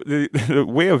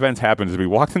way events happened is we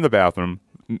walked in the bathroom,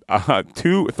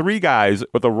 3 guys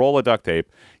with a roll of duct tape.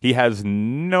 He has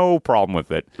no problem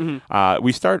with it.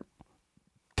 We start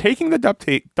taking the duct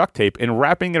tape and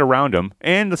wrapping it around him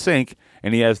and the sink,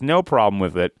 and he has no problem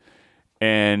with it.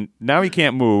 And now he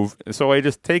can't move, so I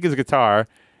just take his guitar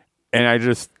and I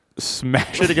just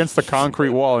smash it against the concrete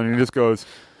wall, and he just goes,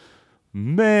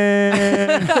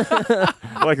 man,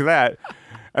 like that.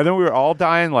 And then we were all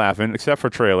dying laughing, except for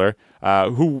Trailer,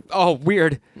 who. Oh,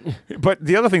 weird. But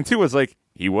the other thing too was like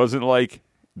he wasn't like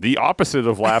the opposite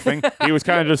of laughing. He was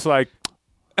kind of just like,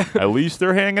 at least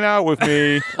they're hanging out with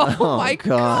me. Oh my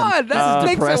God! That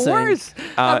makes depressing. it worse.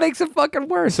 That makes it fucking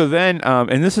worse. So then,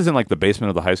 and this is in like the basement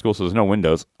of the high school, so there's no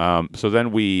windows. So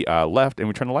then we left and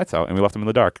we turned the lights out and we left him in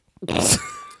the dark.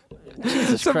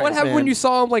 Jesus So Christ, what happened man. when you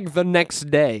saw him like the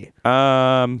next day?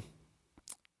 I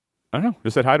don't know.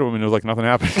 Just said hi to him and it was like nothing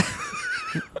happened.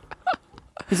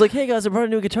 He's like, hey guys, I brought a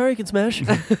new guitar you can smash.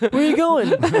 Where are you going?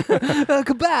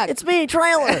 Come back. It's me,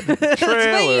 Trailer.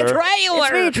 Trailer.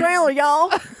 It's me, Trailer,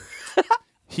 y'all.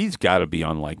 He's got to be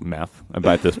on like meth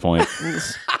at this point.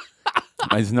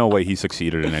 There's no way he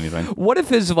succeeded in anything. What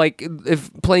if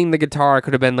if playing the guitar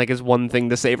could have been like his one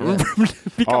thing to save him from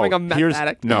becoming a meth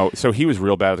addict? No, so he was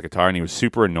real bad at the guitar and he was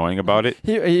super annoying about it.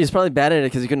 He's probably bad at it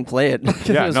because he couldn't play it. 'Cause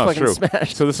Yeah, it was no, it's fucking true.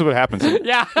 smashed. So this is what happens.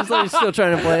 Yeah. He's like still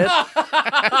trying to play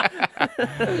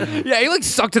it. Yeah, he like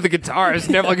sucked at the guitar. It's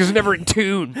never it was never in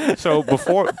tune. So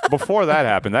before that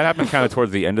happened kind of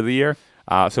towards the end of the year.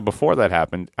 So before that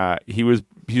happened, he was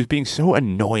being so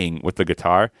annoying with the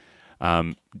guitar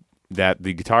that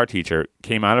the guitar teacher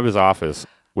came out of his office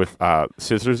with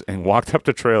scissors and walked up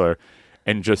to Trailer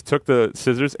and just took the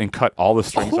scissors and cut all the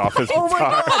strings off his Oh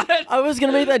guitar. my God. I was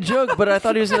going to make that joke, but I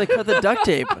thought he was going to cut the duct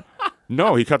tape.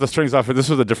 No, he cut the strings off. This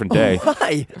was a different day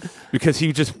Why? because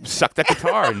he just sucked that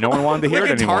guitar and no one wanted to hear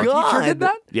The it guitar anymore. teacher God. did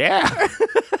that? Yeah,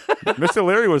 Mr.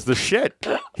 Leary was the shit.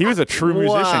 He was a true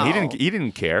musician. Wow. He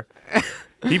didn't care.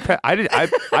 Jesus.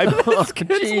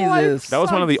 That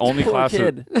was one of the only Poor classes.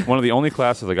 kid. One of the only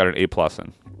classes I got an A+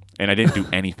 in, and I didn't do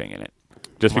anything in it,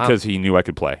 just Wow. because he knew I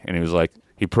could play. And he was like,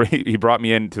 he brought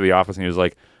me into the office and he was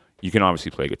like, "You can obviously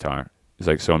play guitar." He's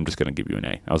like, "So I'm just gonna give you an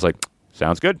A." I was like,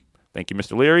 "Sounds good. Thank you,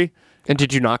 Mr. Leary." And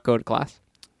did you not go to class?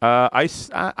 No,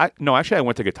 actually, I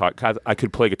went to guitar. 'Cause I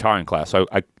could play guitar in class, so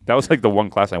that was like the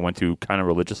one class I went to kind of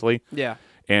religiously. Yeah.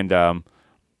 And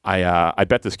I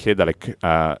bet this kid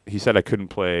that he said I couldn't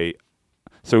play.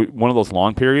 So one of those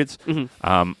long periods,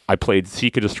 I played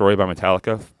 "Seek a Destroy" by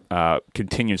Metallica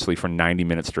continuously for 90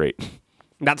 minutes straight.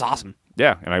 That's awesome.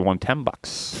 Yeah, and I won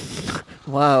 $10.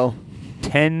 Wow.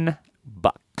 $10.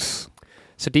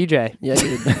 So DJ. Yeah,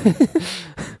 dude.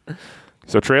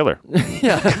 So Trailer.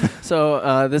 Yeah.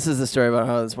 So this is the story about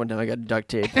how this one time I got duct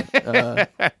tape to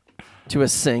a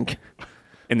sink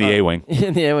In the A-wing.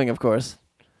 in the A-wing, of course.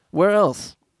 Where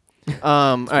else?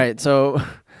 All right, so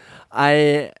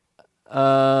I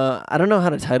don't know how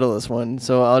to title this one,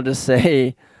 so I'll just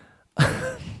say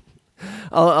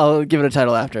I'll give it a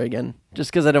title after again,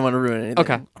 just because I don't want to ruin anything.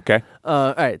 Okay. Okay.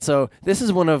 All right, so this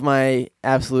is one of my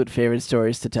absolute favorite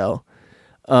stories to tell.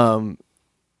 So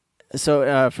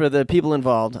for the people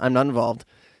involved, I'm not involved.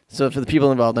 So for the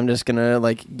people involved, I'm just gonna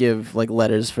like give like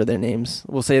letters for their names.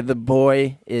 We'll say the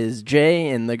boy is J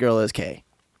and the girl is K.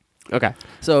 Okay.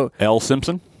 So L.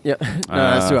 Simpson. yeah, no,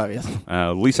 that's too obvious.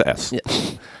 Lisa S. Yeah.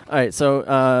 All right,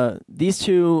 so these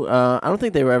two, I don't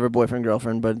think they were ever boyfriend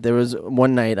girlfriend, but there was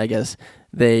one night, I guess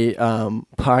they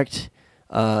parked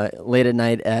late at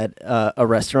night at a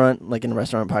restaurant, like in a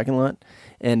restaurant parking lot,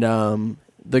 and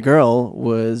the girl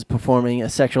was performing a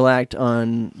sexual act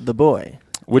on the boy.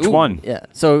 Which one? Yeah.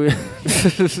 So,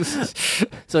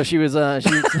 so she was Act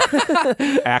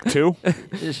 2?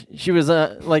 she was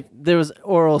like there was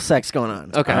oral sex going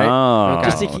on. Okay. Oh. Okay.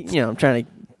 Just to keep, I'm trying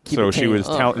to keep So it she tame. was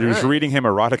she was reading him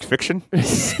erotic fiction?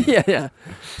 yeah.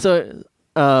 So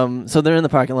so they're in the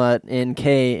parking lot and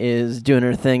Kay is doing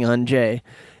her thing on Jay.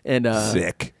 And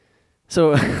Sick.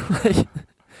 so like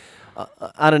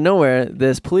out of nowhere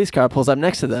this police car pulls up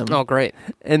next to them. Oh, great.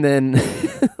 And then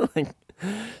like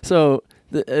so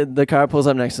the car pulls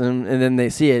up next to them, and then they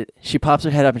see it. She pops her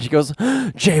head up, and she goes,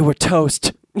 "Jay, we're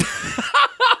toast."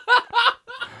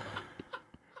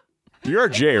 You're a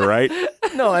J, right?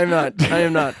 No, I'm not. I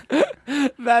am not.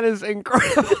 That is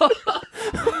incredible.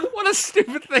 What a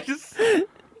stupid thing to say.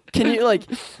 Can you like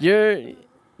you're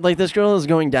like this girl is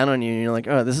going down on you, and you're like,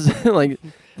 "Oh, this is like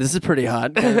this is pretty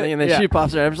hot," kind of thing. And then Yeah. she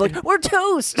pops her head up, she's like, "We're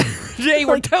toast." Jay,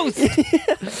 we're toast.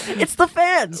 It's the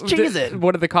fans. Cheese it.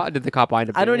 What did the cop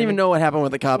wind up I don't doing? even know what happened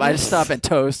with the cop. I just stop at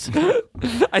toast.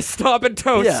 I stop at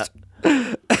toast.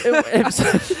 Yeah.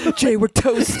 Jay, we're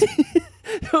toast.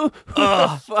 Who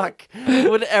the fuck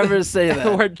would ever say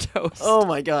that? We're toast. Oh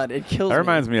my god, it kills That me.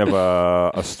 reminds me of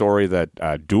a story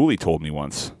that Dooley told me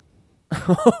once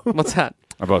What's that?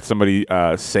 about somebody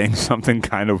saying something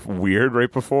kind of weird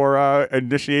right before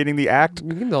initiating the act.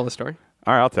 You can tell the story.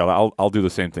 All right, I'll tell. I'll do the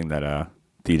same thing that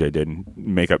DJ did and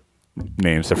make up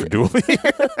names except for Dooley.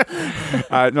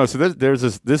 No, so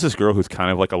there's this girl who's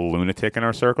kind of like a lunatic in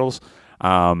our circles,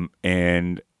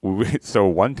 and so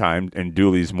one time in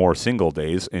Dooley's more single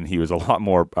days, and he was a lot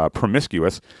more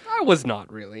promiscuous. I was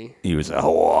not really. He was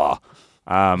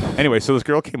anyway, so this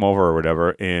girl came over or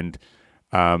whatever, and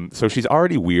so she's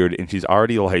already weird, and she's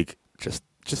already like just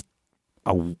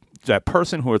that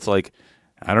person who it's like,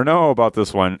 I don't know about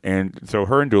this one, and so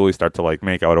her and Dooley start to like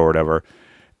make out or whatever,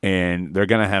 and they're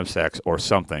gonna have sex or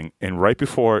something, and right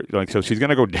before so she's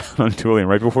gonna go down on Dooley, and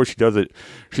right before she does it,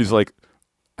 she's like,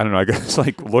 I don't know, I guess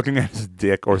like looking at his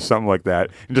dick or something like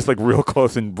that, and just like real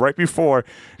close, and right before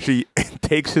she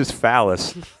takes his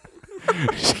phallus,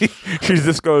 she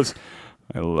just goes,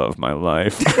 I love my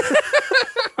life.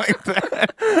 Like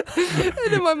that.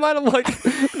 And in my mind, I'm like,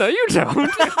 no, you don't.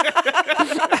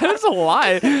 That's a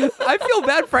lie. I feel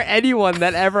bad for anyone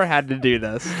that ever had to do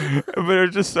this. But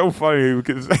it's just so funny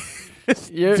because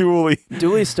You're- Dooley.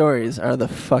 Dooley stories are the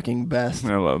fucking best.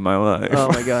 I love my life. Oh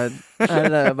my god, I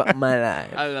love my life.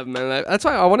 I love my life. That's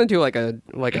why I want to do like a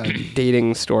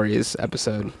dating stories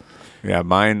episode. Yeah,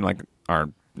 mine like are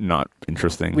not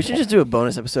interesting. We should just do a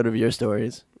bonus episode of your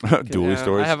stories. Dooley Yeah,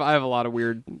 stories. I have a lot of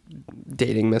weird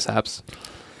dating mishaps.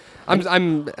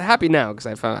 I'm happy now because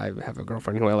I have a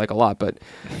girlfriend who I like a lot, but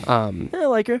Yeah, I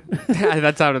like her.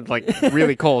 that sounded like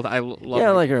really cold. I love Yeah, I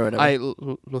her. like her or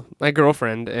whatever. My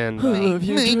girlfriend and love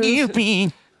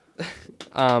you.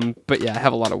 but yeah, I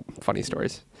have a lot of funny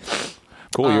stories.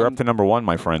 Cool, you're up to number one,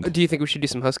 my friend. Do you think we should do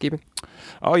some housekeeping?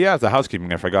 Oh yeah, the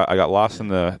housekeeping. I forgot. I got lost in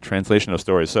the translation of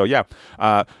stories. So yeah,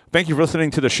 thank you for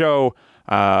listening to the show.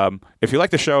 If you like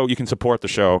the show, you can support the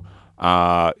show.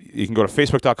 You can go to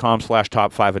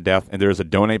facebook.com/top5ofdeath, and there's a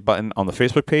donate button on the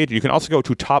Facebook page. You can also go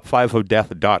to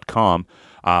top5ofdeath.com,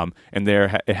 and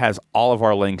there it has all of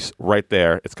our links right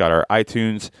there. It's got our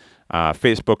iTunes,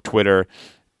 Facebook, Twitter,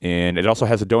 and it also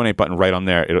has a donate button right on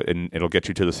there. It'll get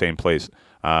you to the same place.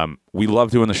 We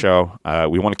love doing the show.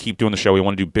 We want to keep doing the show. We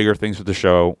want to do bigger things with the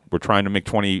show. We're trying to make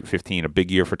 2015 a big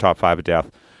year for Top 5 of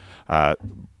Death.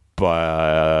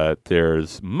 But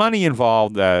there's money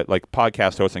involved, like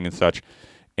podcast hosting and such.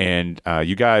 And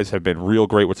you guys have been real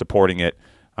great with supporting it.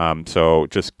 So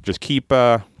just keep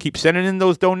sending in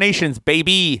those donations,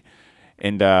 baby.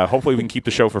 And hopefully we can keep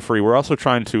the show for free. We're also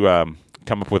trying to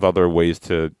come up with other ways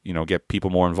to get people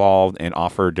more involved and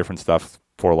offer different stuff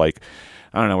for like,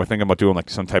 I don't know, we're thinking about doing like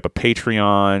some type of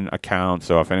Patreon account.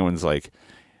 So if anyone's like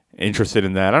interested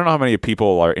in that, I don't know how many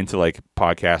people are into like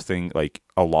podcasting like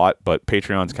a lot, but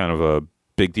Patreon's kind of a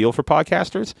big deal for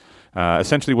podcasters.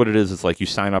 Essentially, what it is like you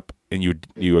sign up and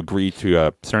you agree to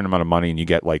a certain amount of money and you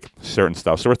get like certain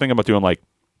stuff. So we're thinking about doing like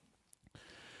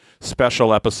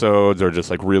special episodes or just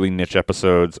like really niche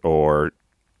episodes or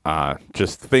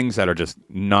just things that are just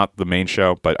not the main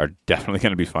show, but are definitely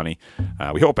going to be funny.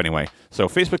 We hope anyway. So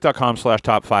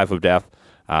Facebook.com/top5ofdeath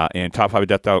and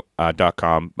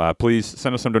top5ofdeath.com. Please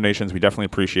send us some donations. We definitely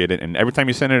appreciate it. And every time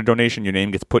you send in a donation, your name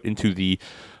gets put into the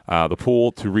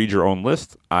pool to read your own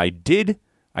list. I did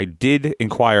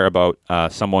inquire about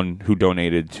someone who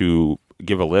donated to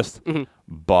give a list,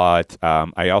 but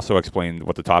I also explained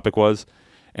what the topic was.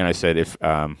 And I said, if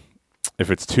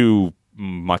it's too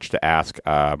much to ask,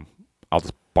 I'll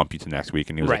just bump you to next week.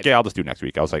 And he was like, yeah, I'll just do next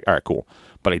week. I was like, all right, cool.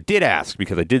 But I did ask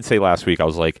because I did say last week, I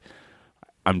was like,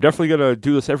 I'm definitely going to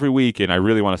do this every week, and I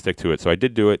really want to stick to it. So I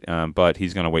did do it, but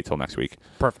he's going to wait till next week.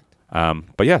 Perfect.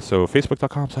 But yeah, so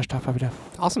Facebook.com/top5ofdeath.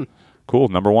 Awesome. Cool.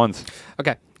 Number ones.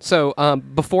 Okay. So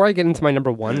before I get into my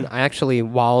number one, I actually,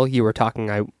 while you were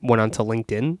talking, I went onto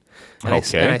LinkedIn and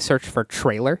I searched for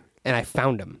Trailer. And I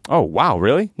found him. Oh, wow,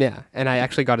 really? Yeah, and I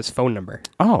actually got his phone number.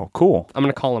 Oh, cool. I'm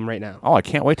going to call him right now. Oh, I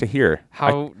can't wait to hear.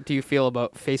 How do you feel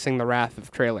about facing the wrath of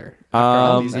Trailer after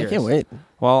all these I years? can't wait.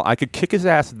 Well, I could kick his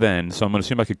ass then, so I'm going to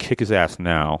assume I could kick his ass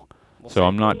now. So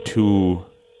I'm not too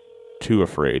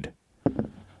afraid.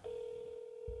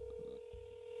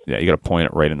 Yeah, you got to point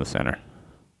it right in the center.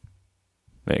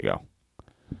 There you go.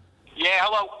 Yeah,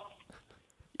 hello.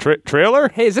 Trailer?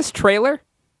 Hey, is this Trailer?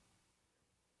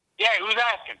 Yeah, who's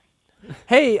asking?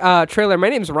 Hey, Trailer, my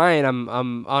name's Ryan.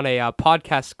 I'm on a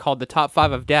podcast called The Top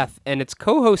 5 of Death, and it's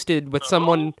co-hosted with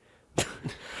someone...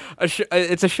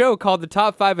 it's a show called The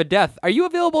Top 5 of Death. Are you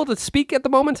available to speak at the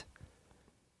moment?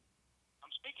 I'm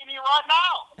speaking to you right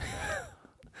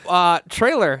now.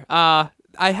 Trailer, I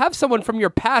have someone from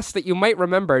your past that you might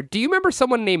remember. Do you remember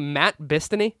someone named Matt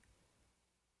Bistany?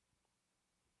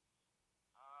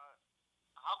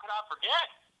 How could I forget?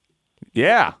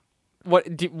 Yeah.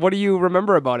 What do you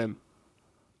remember about him?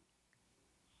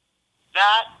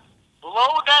 That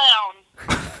low down.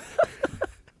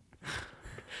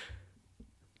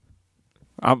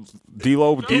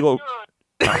 D-Lo. Good.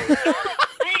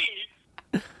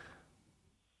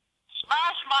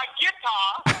 Smash my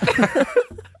guitar.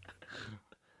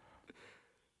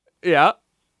 Yeah.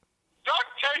 Duct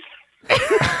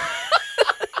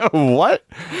tape. What?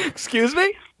 Excuse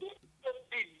me? He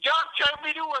duct taped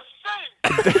me to a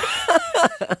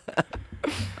sink.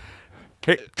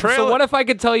 Hey, Trailer. So what if I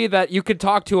could tell you that you could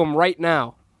talk to him right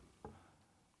now?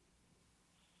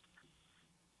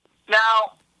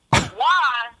 Now,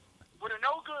 why would a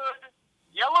no-good,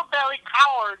 yellow-bellied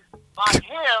coward like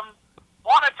him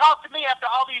want to talk to me after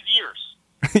all these years?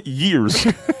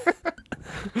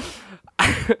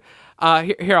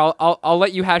 Here, I'll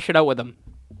let you hash it out with him.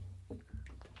 I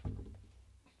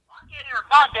can't hear a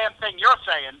goddamn thing you're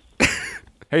saying.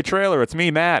 Hey, Trailer, it's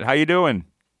me, Matt. How you doing?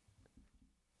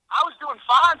 I was doing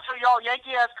fine till y'all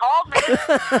Yankee ass called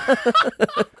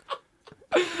me.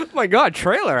 Oh my God,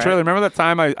 Trailer. Trailer, remember that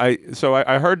time I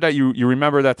heard that you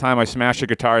remember that time I smashed your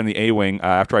guitar in the A-wing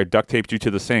after I duct taped you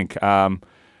to the sink. I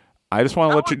just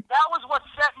want to let you... That was what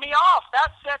set me off.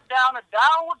 That set down a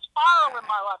downward spiral in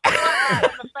my life. I'm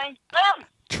in the same thing.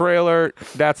 Trailer,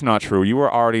 that's not true. You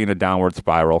were already in a downward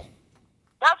spiral.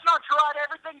 That's not true. I had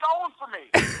everything going for me.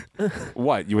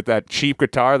 What? You with that cheap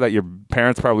guitar that your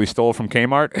parents probably stole from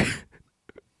Kmart?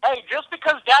 Hey, just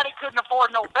because Daddy couldn't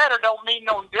afford no better don't mean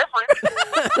no different.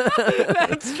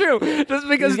 That's true. Just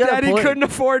because He's got a Daddy point. couldn't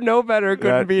afford no better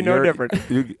couldn't be no different.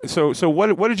 So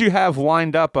what did you have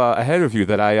lined up ahead of you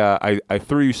that I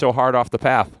threw you so hard off the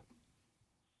path?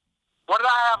 What did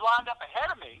I have lined up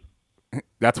ahead of me?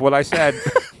 That's what I said.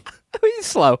 He's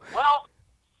slow. Well,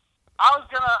 I was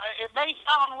gonna. It may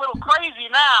sound a little crazy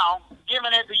now,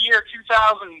 given it the year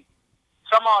 2000,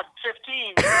 some odd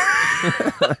 15.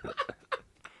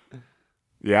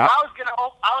 Yeah. I was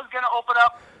gonna open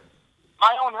up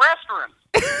my own restaurant.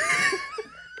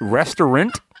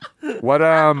 Restaurant?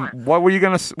 What were you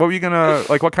gonna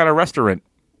like? What kind of restaurant?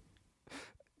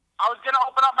 I was gonna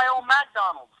open up my own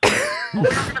McDonald's. It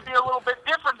was gonna be a little bit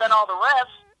different than all the rest.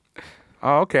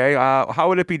 Oh, okay. How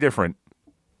would it be different?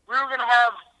 We were gonna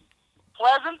have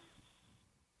pleasant,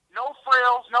 no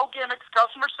frills, no gimmicks,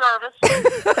 customer service.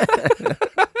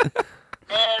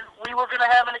 And we were going to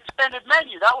have an extended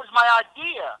menu. That was my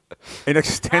idea. An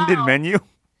extended menu?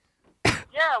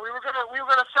 Yeah, we were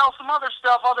gonna sell some other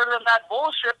stuff other than that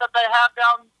bullshit that they have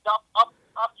down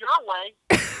up your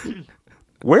way.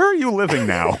 Where are you living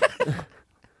now?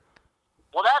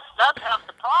 Well, that's half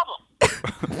the problem.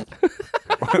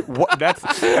 What?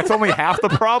 That's only half the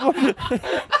problem.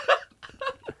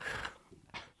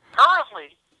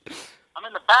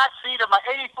 backseat of my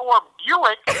 '84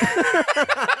 Buick.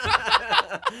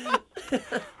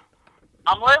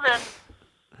 I'm living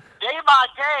day by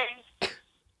day,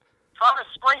 trying to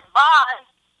scrape by,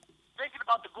 thinking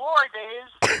about the glory days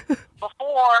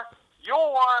before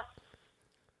your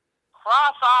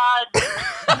cross-eyed,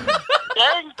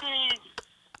 dainty,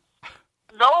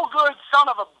 no good son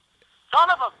of a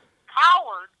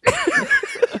coward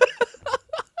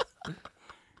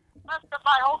messed up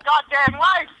my whole goddamn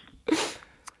life.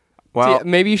 Well, See,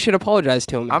 maybe you should apologize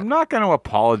to him. I'm not going to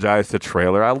apologize to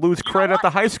Trailer. I lose credit at the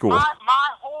high school. My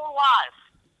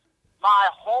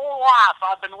whole life,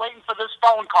 I've been waiting for this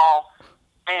phone call,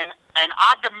 and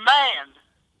I demand,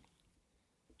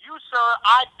 you sir,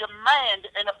 I demand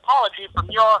an apology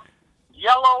from your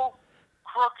yellow,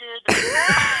 crooked,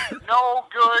 no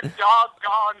good,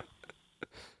 doggone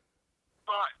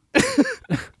butt.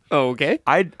 Oh, okay.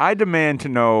 I demand to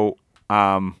know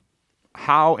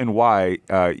how and why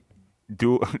you're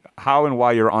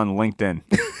on LinkedIn.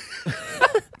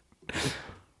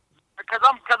 Because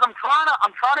I'm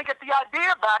trying to get the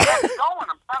idea back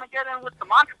going. I'm trying to get in with some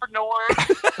entrepreneurs,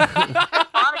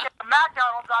 trying to get the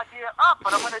McDonald's idea up,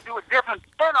 but I'm going to do a different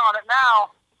spin on it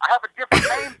now. I have a different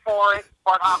name for it,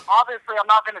 but obviously I'm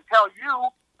not going to tell you.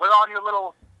 We're on your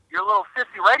little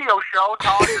sissy radio show,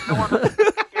 telling your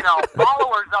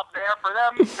followers up there for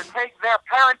them to take their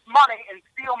parents' money and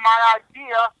steal my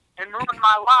idea and ruin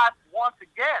my life once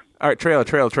again. All right, Trailer.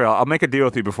 I'll make a deal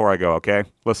with you before I go, okay?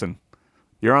 Listen,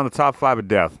 you're on the top 5 of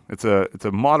death. It's a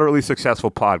moderately successful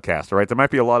podcast, all right? There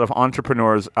might be a lot of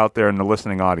entrepreneurs out there in the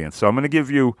listening audience. So I'm going to give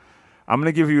you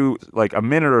like a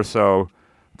minute or so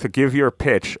to give your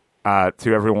pitch to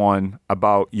everyone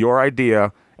about your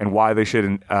idea and why they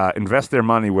should invest their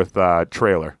money with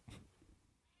Trailer.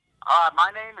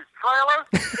 My name is Trailer.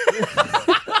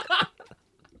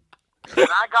 And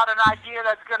I got an idea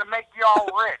that's going to make y'all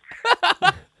rich.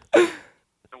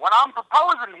 What I'm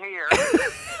proposing here is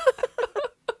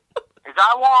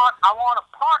I want a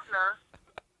partner.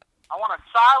 I want a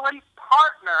silent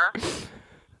partner.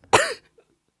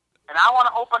 And I want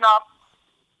to open up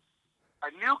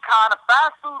a new kind of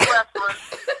fast food restaurant.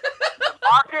 The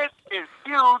market is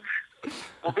huge.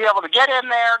 We'll be able to get in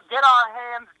there, get our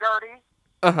hands dirty,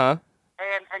 Uh-huh.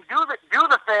 and do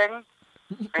the thing,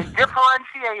 and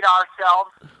differentiate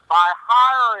ourselves by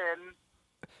hiring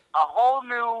a whole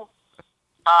new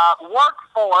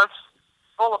workforce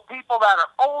full of people that are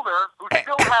older who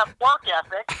still have work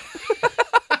ethic,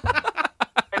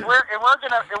 and we're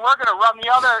gonna run the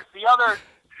other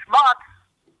schmucks,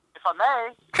 if I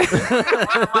may,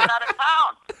 right out of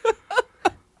town.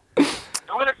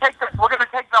 We're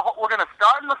gonna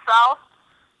start in the South,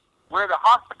 where the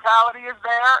hospitality is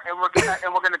there, and we're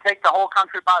gonna take the whole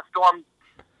country by storm.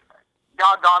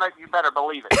 Doggone it, you better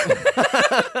believe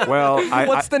it. Well,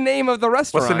 What's the name of the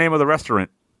restaurant? What's the name of the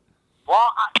restaurant? Well,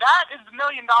 that is the $1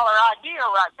 million idea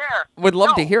right there. Would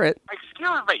love to hear it.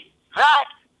 Excuse me, that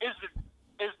is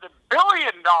the $1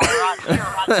 billion idea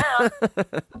right there.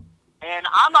 And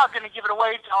I'm not going to give it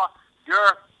away to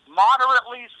your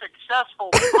moderately successful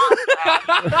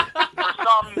podcast for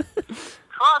some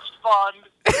trust fund.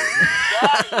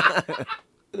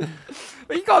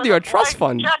 He called you a trust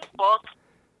fund. Checkbook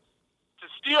to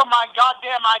steal my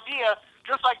goddamn idea,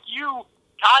 just like you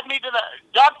tied me to the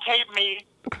duct tape me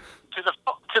to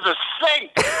the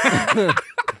sink.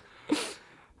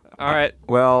 All right.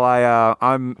 Well,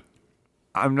 I'm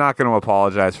not going to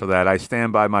apologize for that. I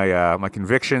stand by my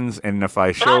convictions, and if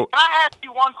I show Can I ask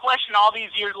you one question all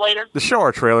these years later? the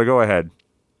show Trailer, go ahead.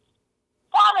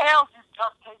 Why the hell did you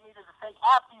duct tape me to the sink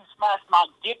after you smashed my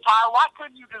guitar? Why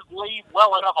couldn't you just leave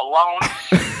well enough alone?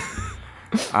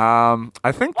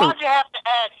 I think Why'd you have to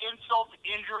add insult to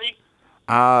injury?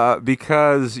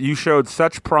 because you showed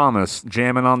such promise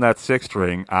jamming on that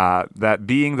 6-string that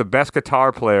being the best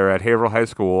guitar player at Haverhill High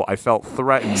School, I felt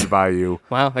threatened by you.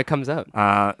 Wow, it comes out.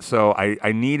 So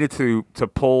I needed to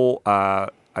pull a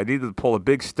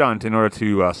big stunt in order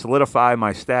to solidify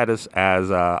my status as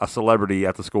a celebrity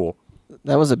at the school.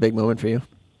 That was a big moment for you.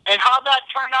 And how'd that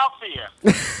turn out for you?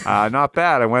 Not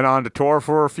bad. I went on to tour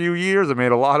for a few years. I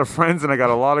made a lot of friends, and I got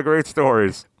a lot of great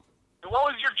stories. And what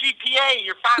was your GPA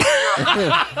your final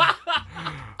year?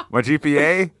 My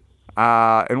GPA?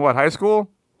 In what, high school?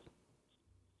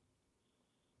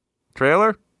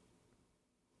 Trailer?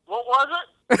 What was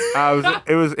it?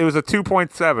 It was a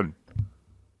 2.7.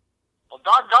 Well,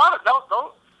 doggone it.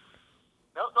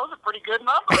 Those are pretty good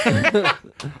numbers.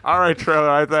 All right,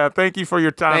 Trailer. Thank you for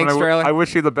your time. Thanks, and Trailer. I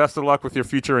wish you the best of luck with your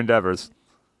future endeavors.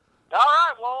 All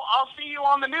right, well, I'll see you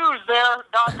on the news there,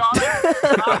 doggone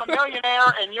it. I'm a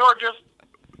millionaire, and you're just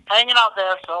hanging out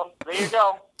there, so there you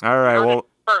go. All right, well,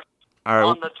 All right.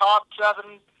 on the top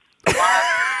 7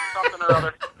 something or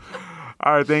other.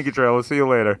 All right. Thank you, Trey. We'll see you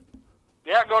later.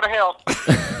 Yeah, go to hell.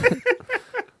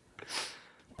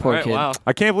 Poor All right, kid. wow.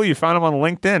 I can't believe you found him on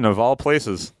LinkedIn of all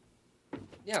places.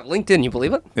 Yeah, LinkedIn. You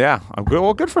believe it? Yeah. I'm good.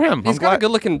 Well, good for him. He's I'm got a glad.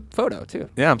 good-looking photo too.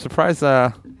 Yeah, I'm surprised.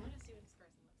 Oh,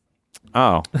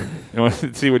 you want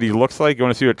to see what he looks like? You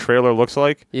want to see what Trailer looks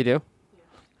like? You do?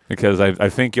 Because I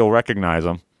think you'll recognize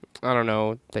him. I don't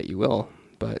know that you will,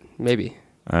 but maybe.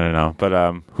 I don't know,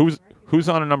 but who's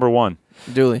on a number 1?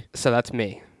 Dooley. So that's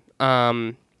me.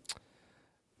 So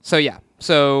yeah.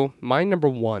 So my number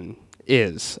 1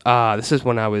 is this is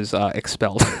when I was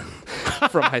expelled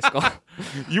from high school.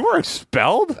 You were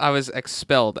expelled? I was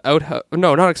expelled no,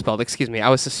 not expelled. Excuse me. I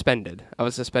was suspended.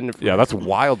 From Yeah, that's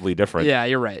wildly different. Yeah,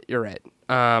 you're right. You're right.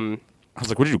 I was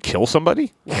like, what, did you kill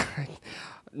somebody?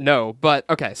 No, but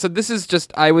okay. So this is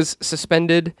just I was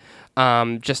suspended,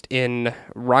 just in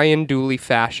Ryan Dooley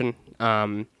fashion.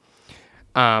 Yeah.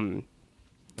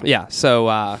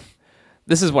 So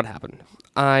this is what happened.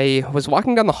 I was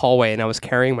walking down the hallway and I was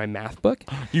carrying my math book,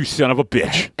 You son of a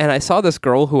bitch. and I saw this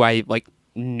girl who I like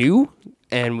knew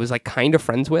and was like kind of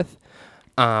friends with,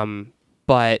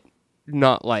 but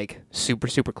not like super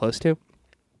super close to.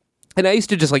 And I used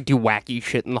to just like do wacky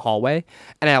shit in the hallway,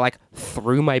 and I like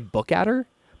threw my book at her,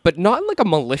 but not in like a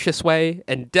malicious way,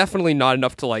 and definitely not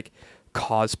enough to like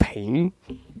cause pain,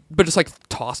 but just like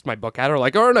tossed my book at her,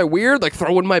 like, aren't I weird? Like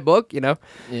throwing my book, you know?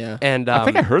 Yeah. And I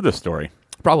think I heard this story.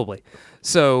 probably.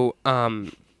 So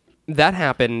that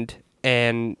happened,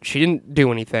 and she didn't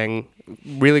do anything.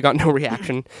 Really got no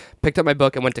reaction. Picked up my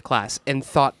book and went to class, and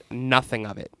thought nothing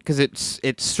of it because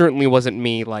it certainly wasn't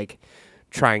me like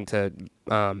trying to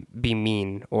be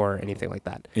mean or anything like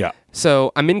that. Yeah.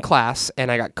 So I'm in class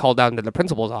and I got called down to the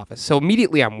principal's office. So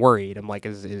immediately I'm worried. I'm like,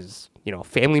 is a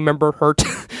family member hurt?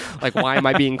 Like, why am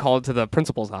I being called to the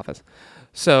principal's office?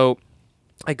 So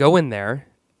I go in there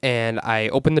and I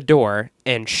open the door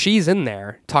and she's in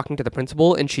there talking to the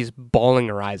principal and she's bawling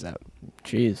her eyes out.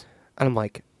 Jeez. And I'm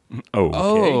like, Okay.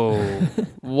 oh,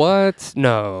 what?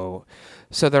 No.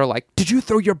 So they're like, did you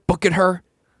throw your book at her?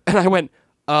 And I went,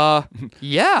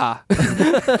 yeah.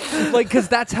 Like, because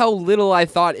that's how little I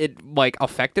thought it, like,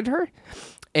 affected her.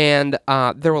 And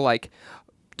they were like,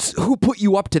 who put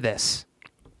you up to this?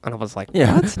 And I was like,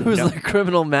 Yeah. what? Who's the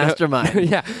criminal mastermind?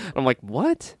 Yeah. I'm like,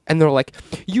 what? And they're like,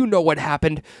 you know what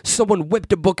happened. Someone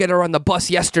whipped a book at her on the bus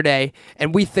yesterday,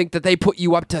 and we think that they put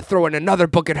you up to throwing another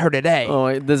book at her today. Oh,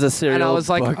 wait, there's a serial. And I was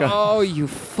like, book. oh,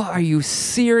 are you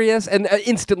serious? And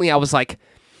instantly I was like,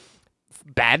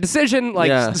 bad decision. Like,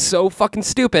 Yeah. so fucking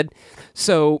stupid.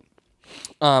 So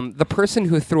the person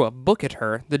who threw a book at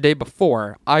her the day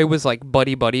before, I was like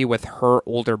buddy with her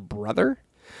older brother.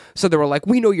 So they were like,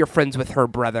 we know you're friends with her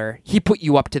brother. He put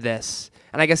you up to this.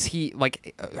 And I guess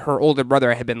her older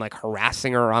brother had been like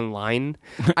harassing her online.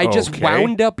 I just Okay.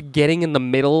 wound up getting in the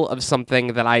middle of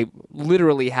something that I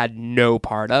literally had no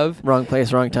part of Wrong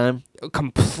place, wrong time.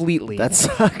 completely. That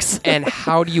sucks. And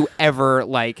how do you ever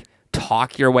like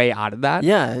talk your way out of that?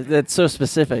 Yeah, that's so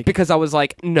specific. Because I was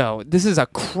like, no, this is a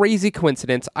crazy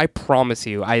coincidence. I promise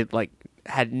you, I like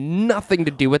had nothing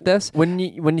to do with this. When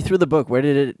you threw the book, where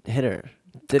did it hit her?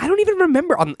 I don't even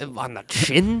remember on the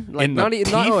chin, like In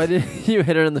the Oh, I didn't. You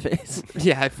hit her in the face.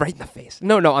 yeah, right in the face.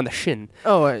 No, on the shin.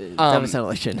 Oh, that sounded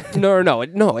like shit. No,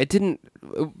 it didn't.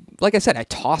 Like I said, I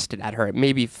tossed it at her. It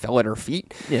maybe fell at her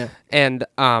feet. Yeah. And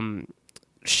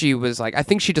she was like, I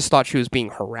think she just thought she was being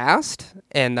harassed,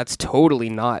 and that's totally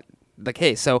not the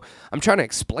case. So I'm trying to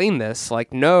explain this,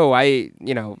 like, no,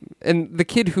 and the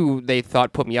kid who they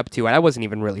thought put me up to it, I wasn't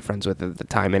even really friends with at the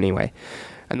time anyway.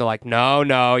 And they're like,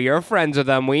 no, you're friends with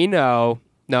them. We know.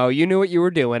 No, you knew what you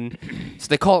were doing. So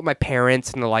they call up my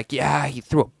parents, and they're like, yeah, he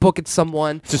threw a book at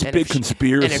someone. It's this and big if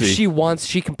conspiracy. And if she wants,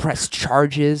 she can press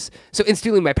charges. So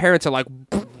instantly my parents are like,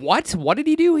 what? What did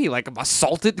he do? He like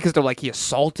assaulted? Because they're like, he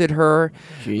assaulted her.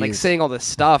 Like Jeez. saying all this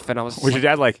stuff. And I was Was your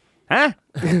dad like, huh?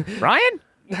 Ryan?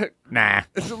 Nah.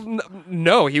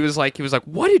 no, he was like,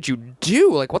 what did you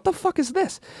do? Like, what the fuck is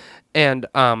this? And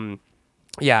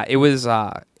yeah, it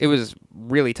was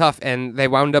really tough, and they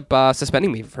wound up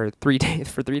suspending me for 3 days.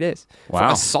 For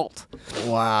Wow. assault.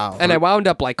 Wow. And I wound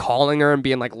up like calling her and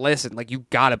being like, listen, like, you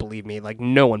gotta believe me. Like,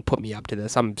 no one put me up to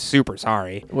this. I'm super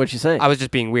sorry. What'd she say? I was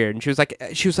just being weird, and she was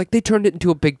like, they turned it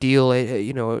into a big deal. I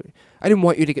didn't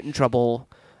want you to get in trouble.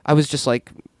 I was just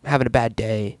like having a bad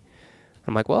day.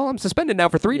 I'm like, well, I'm suspended now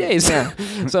for 3 days.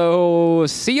 So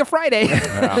see you Friday.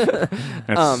 Yeah.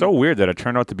 And it's so weird that it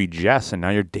turned out to be Jess, and now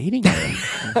you're dating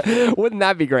her. Wouldn't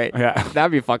that be great? Yeah.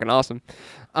 That'd be fucking awesome.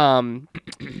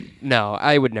 No,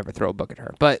 I would never throw a book at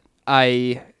her. But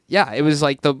yeah, it was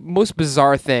like the most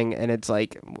bizarre thing, and it's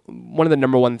like one of the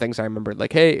number one things I remembered.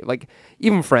 Like, hey, like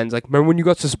even friends, like, remember when you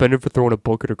got suspended for throwing a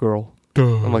book at a girl?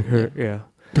 I'm like, hey, yeah.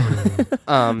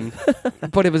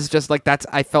 But it was just like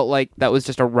I felt like that was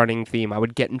just a running theme. I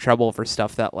would get in trouble for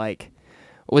stuff that like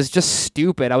was just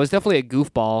stupid. I was definitely a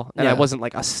goofball, and I wasn't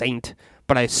like a saint,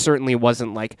 but I certainly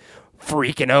wasn't like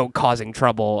freaking out causing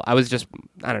trouble. I was just,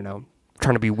 I don't know,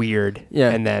 trying to be weird.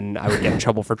 Yeah. And then I would get in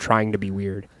trouble for trying to be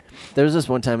weird. There was this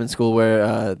one time in school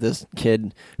where this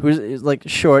kid who was like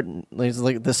short, like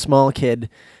this small kid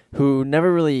who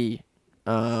never really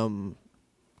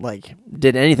like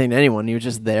did anything to anyone. He was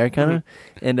just there kind of.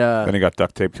 And Then he got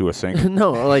duct taped to a sink.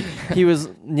 no, like he was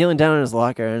kneeling down in his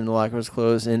locker and the locker was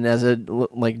closed, and as a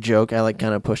like joke I like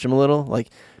kind of pushed him a little, like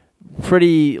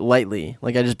pretty lightly.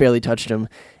 Like I just barely touched him.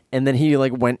 And then he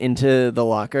like went into the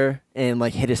locker and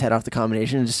like hit his head off the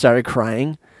combination and just started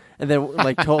crying. And then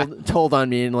like told on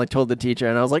me and like told the teacher,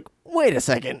 and I was like, wait a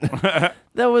second.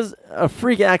 That was a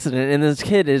freak accident, and this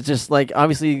kid is just like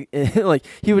obviously like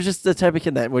he was just the type of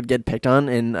kid that would get picked on,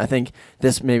 and I think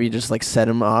this maybe just like set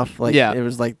him off. Like it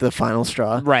was like the final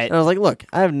straw. Right. And I was like, look,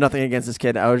 I have nothing against this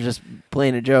kid. I was just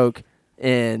playing a joke,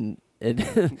 and it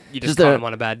You just caught him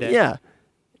on a bad day. Yeah.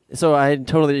 So I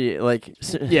totally like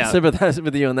sympathize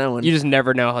with you on that one. You just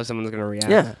never know how someone's gonna react.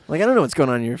 Yeah. Like I don't know what's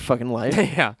going on in your fucking life.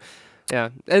 Yeah. Yeah.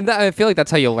 And I feel like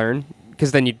that's how you learn.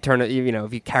 Because then you turn it, you know,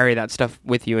 if you carry that stuff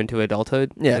with you into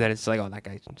adulthood, and then it's like, oh, that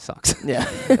guy sucks. Yeah.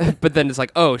 But then it's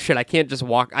like, oh shit, I can't just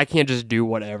do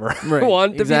whatever I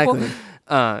want to people.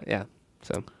 Yeah.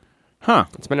 So,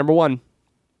 that's my number one.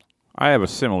 I have a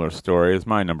similar story as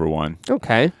my number one.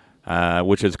 Okay.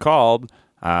 Which is called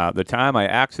the time I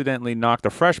accidentally knocked a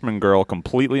freshman girl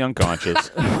completely unconscious,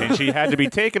 and she had to be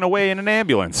taken away in an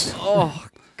ambulance. Oh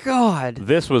God.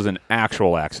 This was an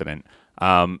actual accident.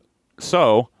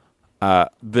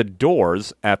 The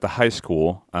doors at the high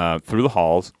school through the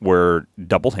halls were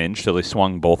double hinged, so they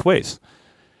swung both ways.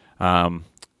 And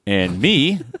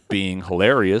me, being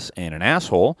hilarious and an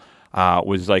asshole,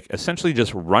 was like essentially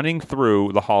just running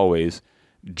through the hallways,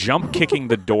 jump kicking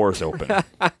the doors open.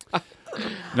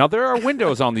 Now there are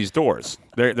windows on these doors.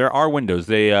 There are windows.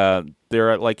 They're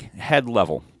at like head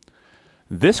level.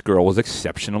 This girl was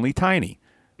exceptionally tiny.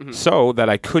 So that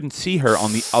I couldn't see her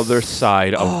on the other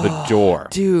side of the door.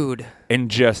 Dude. And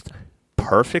just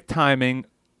perfect timing,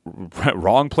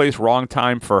 wrong place, wrong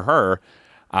time for her.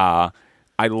 I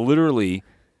literally,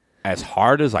 as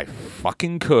hard as I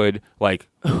fucking could, like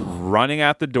running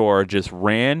at the door, just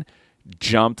ran,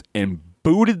 jumped, and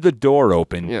booted the door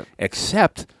open. Yeah.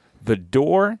 Except the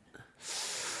door,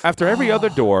 after every other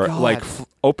door, God. like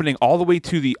opening all the way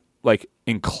to the like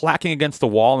and clacking against the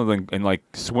wall and like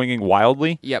swinging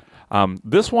wildly. Yep.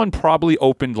 This one probably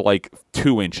opened like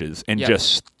 2 inches and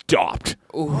just stopped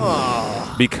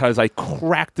because I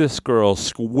cracked this girl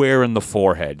square in the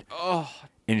forehead,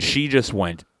 and she just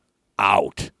went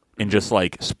out and just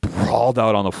like sprawled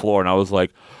out on the floor, and I was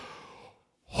like,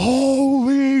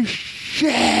 "Holy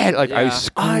shit!" Like I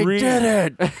screamed. I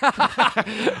did it.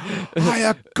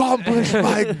 I accomplished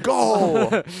my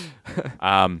goal.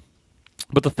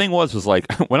 But the thing was like,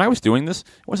 when I was doing this,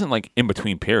 it wasn't like in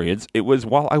between periods. It was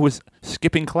while I was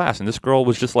skipping class, and this girl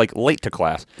was just like late to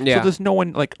class. Yeah. So there's no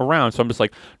one like around. So I'm just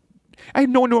like, I had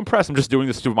no one to impress. I'm just doing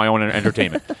this to my own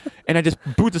entertainment. And I just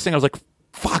boot this thing. I was like,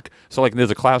 fuck. So like,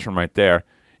 there's a classroom right there,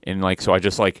 and like, so I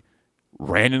just like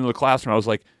ran into the classroom. I was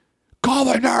like, call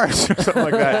the nurse or something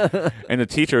like that. And the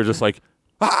teacher was just like,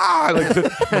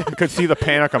 like could see the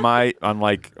panic on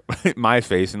my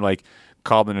face, and like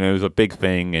called, and it was a big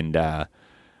thing, and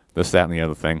this, that, and the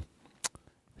other thing.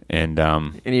 And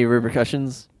any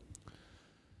repercussions?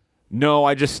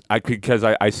 No, because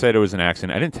I said it was an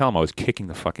accident. I didn't tell him I was kicking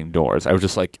the fucking doors. I was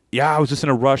just like, I was just in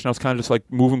a rush, and I was kind of just like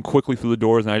moving quickly through the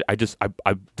doors, and I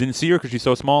didn't see her because she's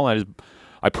so small, and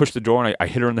I pushed the door, and I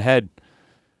hit her in the head.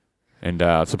 And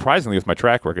surprisingly, with my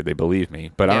track record, they believed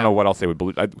me. But I don't know what else they would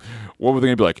believe. What were they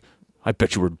going to be like? I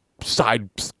bet you were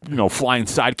flying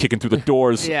side kicking through the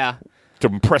doors. Yeah. To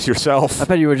impress yourself. I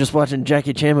bet you were just watching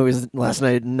Jackie Chan movies last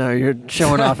night, and now you're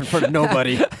showing off in front of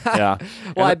nobody. Yeah.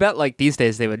 Well, I bet like these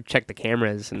days they would check the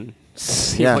cameras and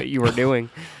see what you were doing.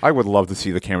 I would love to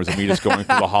see the cameras of me just going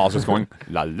through the halls, just going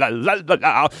la la la la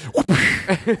la,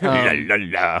 la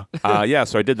la la. Yeah,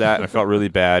 so I did that, and I felt really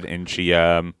bad. And she,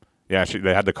 they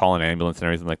had to call an ambulance and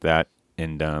everything like that.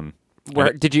 And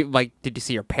where did you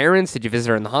see your parents? Did you visit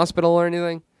her in the hospital or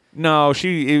anything? No,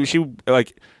 she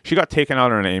got taken out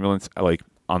in an ambulance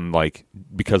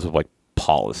because of like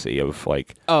policy of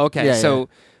like. Oh, okay. Yeah, so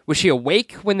was she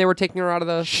awake when they were taking her out of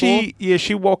the school?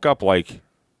 She woke up like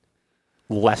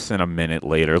less than a minute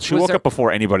later. She woke up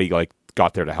before anybody like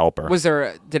got there to help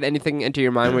her. Did anything enter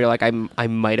your mind where you're like, I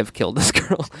might have killed this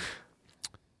girl?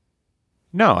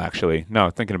 No, actually, no.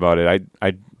 Thinking about it,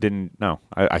 I didn't. No,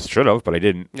 I should have, but I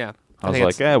didn't. Yeah. I was think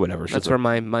like, it's- whatever. That's where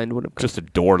my mind would have gone. just a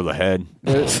door to the head.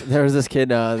 There was this kid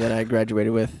that I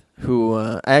graduated with who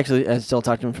I still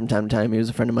talk to him from time to time. He was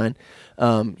a friend of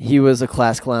mine. He was a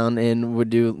class clown and would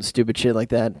do stupid shit like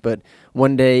that. But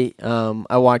one day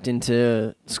I walked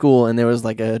into school and there was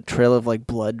like a trail of like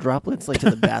blood droplets like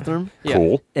to the bathroom. Yeah.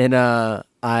 Cool. And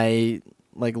I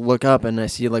like look up and I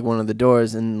see like one of the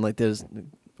doors and like there's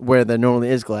where there normally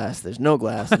is glass, there's no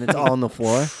glass and it's all on the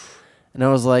floor. And I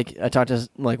was like, I talked to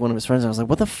like one of his friends and I was like,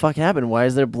 what the fuck happened? Why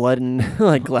is there blood and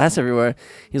like glass everywhere?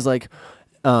 He's like,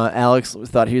 Alex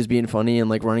thought he was being funny and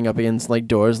like running up against like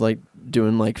doors, like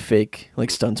doing like fake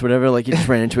like stunts or whatever. Like he just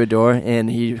ran into a door and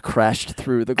he crashed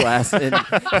through the glass and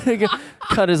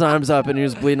cut his arms up and he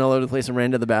was bleeding all over the place and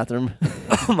ran to the bathroom.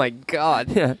 Oh my god.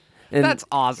 Yeah. And, That's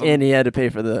awesome. And he had to pay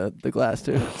for the glass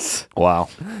too. Wow.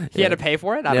 He had to pay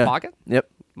for it out Yeah. of pocket? Yep.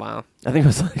 Wow. I think it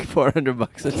was like $400 or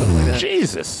something like that.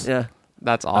 Jesus. Yeah.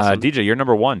 That's awesome. DJ, you're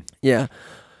number one. Yeah.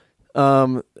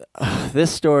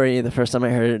 This story, the first time I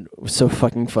heard it, was so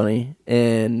fucking funny,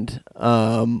 and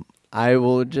I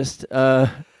will just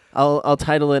I'll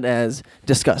title it as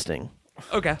disgusting.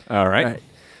 Okay. All right. All right.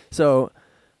 So,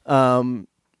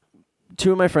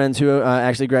 two of my friends who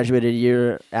actually graduated a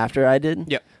year after I did.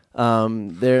 Yep.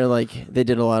 They're like they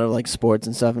did a lot of like sports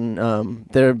and stuff, and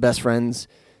they're best friends.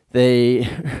 They,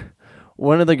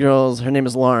 one of the girls, her name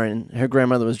is Lauren. Her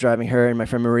grandmother was driving her and my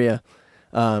friend Maria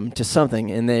to something,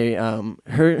 and they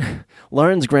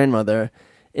Lauren's grandmother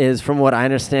is, from what I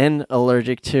understand,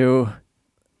 allergic to.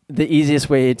 The easiest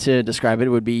way to describe it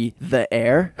would be the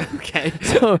air. Okay.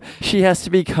 So she has to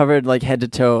be covered like head to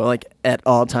toe, like at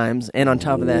all times, and on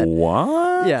top of that,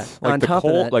 What? Yeah, Like on the top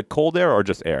of cold, that- like cold air or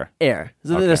just air? air.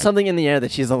 So Okay. there's something in the air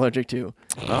that she's allergic to.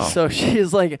 Oh. So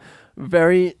she's like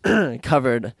very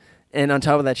covered, and on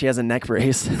top of that, she has a neck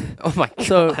brace. Oh my god.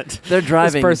 So they're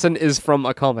driving. This person is from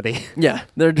a comedy. Yeah,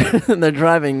 they're they're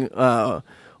driving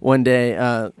one day,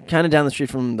 kind of down the street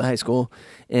from the high school,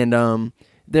 and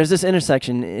there's this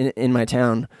intersection in my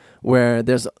town where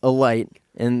there's a light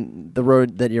in the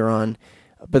road that you're on,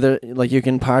 but there, like you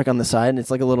can park on the side, and it's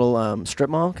like a little strip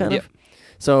mall kind Yep. of.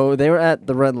 So they were at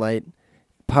the red light,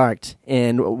 parked,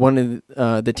 and one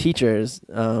of the teachers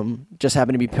just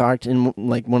happened to be parked in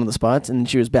like one of the spots, and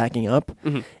she was backing up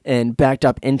and backed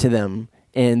up into them,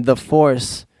 and the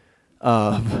force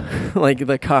of like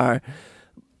the car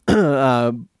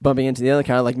bumping into the other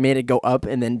car like made it go up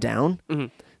and then down.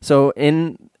 So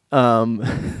in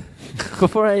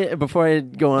before I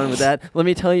go on with that, let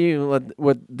me tell you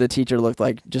what the teacher looked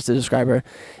like, just to describe her.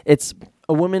 It's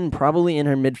a woman probably in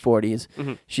her mid-40s.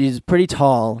 She's pretty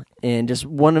tall and just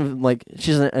one of like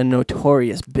she's a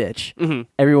notorious bitch.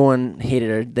 Everyone hated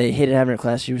her. They hated having her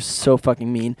class. She was so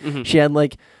fucking mean. She had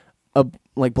like a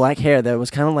black hair that was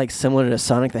kind of like similar to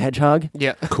Sonic the Hedgehog.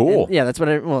 Yeah. Cool. And, yeah, that's what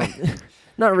I. Well,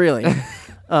 not really.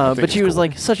 But it's she was cool.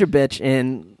 like such a bitch,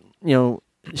 and you know,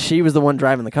 she was the one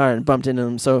driving the car and bumped into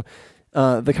him. So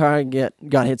the car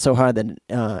got hit so hard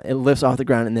that it lifts off the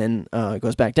ground and then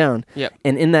goes back down. Yep.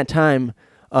 And in that time,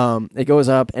 it goes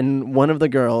up, and one of the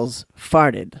girls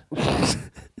farted.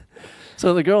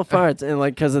 So the girl farts, and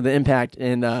like because of the impact,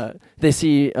 and they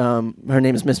see her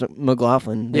name is Miss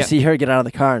McLaughlin. They Yeah. see her get out of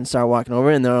the car and start walking over,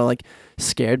 and they're like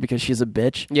scared because she's a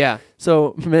bitch. Yeah.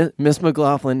 So Miss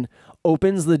McLaughlin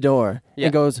opens the door Yeah.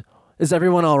 and goes, "Is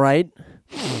everyone all right?"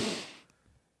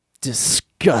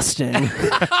 Disgusting.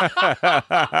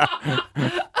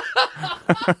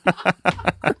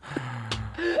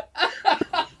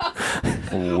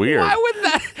 Weird. Why would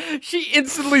that? She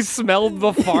instantly smelled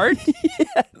the fart.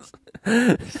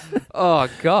 Oh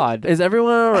God. Is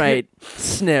everyone all right?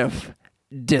 Sniff.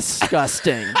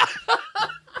 Disgusting.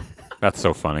 That's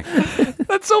so funny.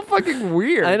 That's so fucking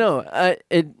weird. I know.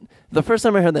 The first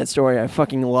time I heard that story, I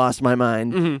fucking lost my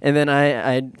mind, and then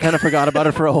I kind of forgot about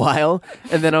it for a while,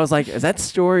 and then I was like, "Is that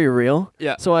story real?"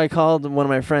 Yeah. So I called one of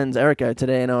my friends, Erica,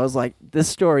 today, and I was like, "This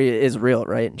story is real,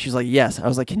 right?" And she's like, "Yes." I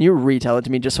was like, "Can you retell it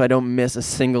to me just so I don't miss a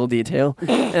single detail?"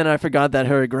 And I forgot that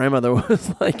her grandmother was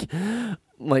like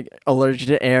allergic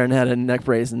to air and had a neck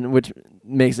brace, and which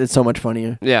makes it so much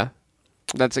funnier. Yeah.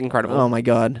 That's incredible. Oh my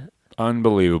god.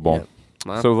 Unbelievable. Yep.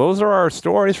 Wow. So those are our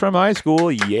stories from high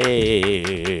school.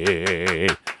 Yay!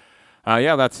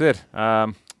 Yeah, that's it. Yeah,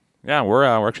 we're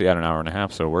actually at an hour and a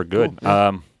half, so we're good.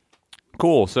 Cool.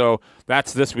 Cool. So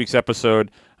that's this week's episode.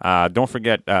 Don't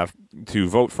forget to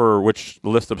vote for which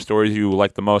list of stories you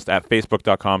like the most at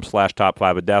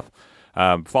facebook.com/top5ofdeath.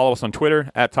 Follow us on Twitter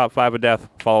at top5ofdeath.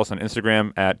 Follow us on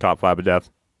Instagram at top5ofdeath.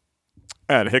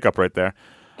 I had a hiccup right there.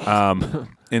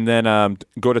 And then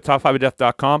go to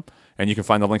top5ofdeath.com, and you can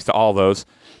find the links to all those.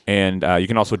 And you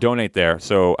can also donate there.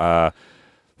 So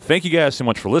thank you guys so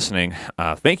much for listening.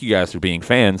 Thank you guys for being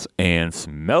fans, and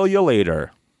smell you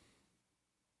later.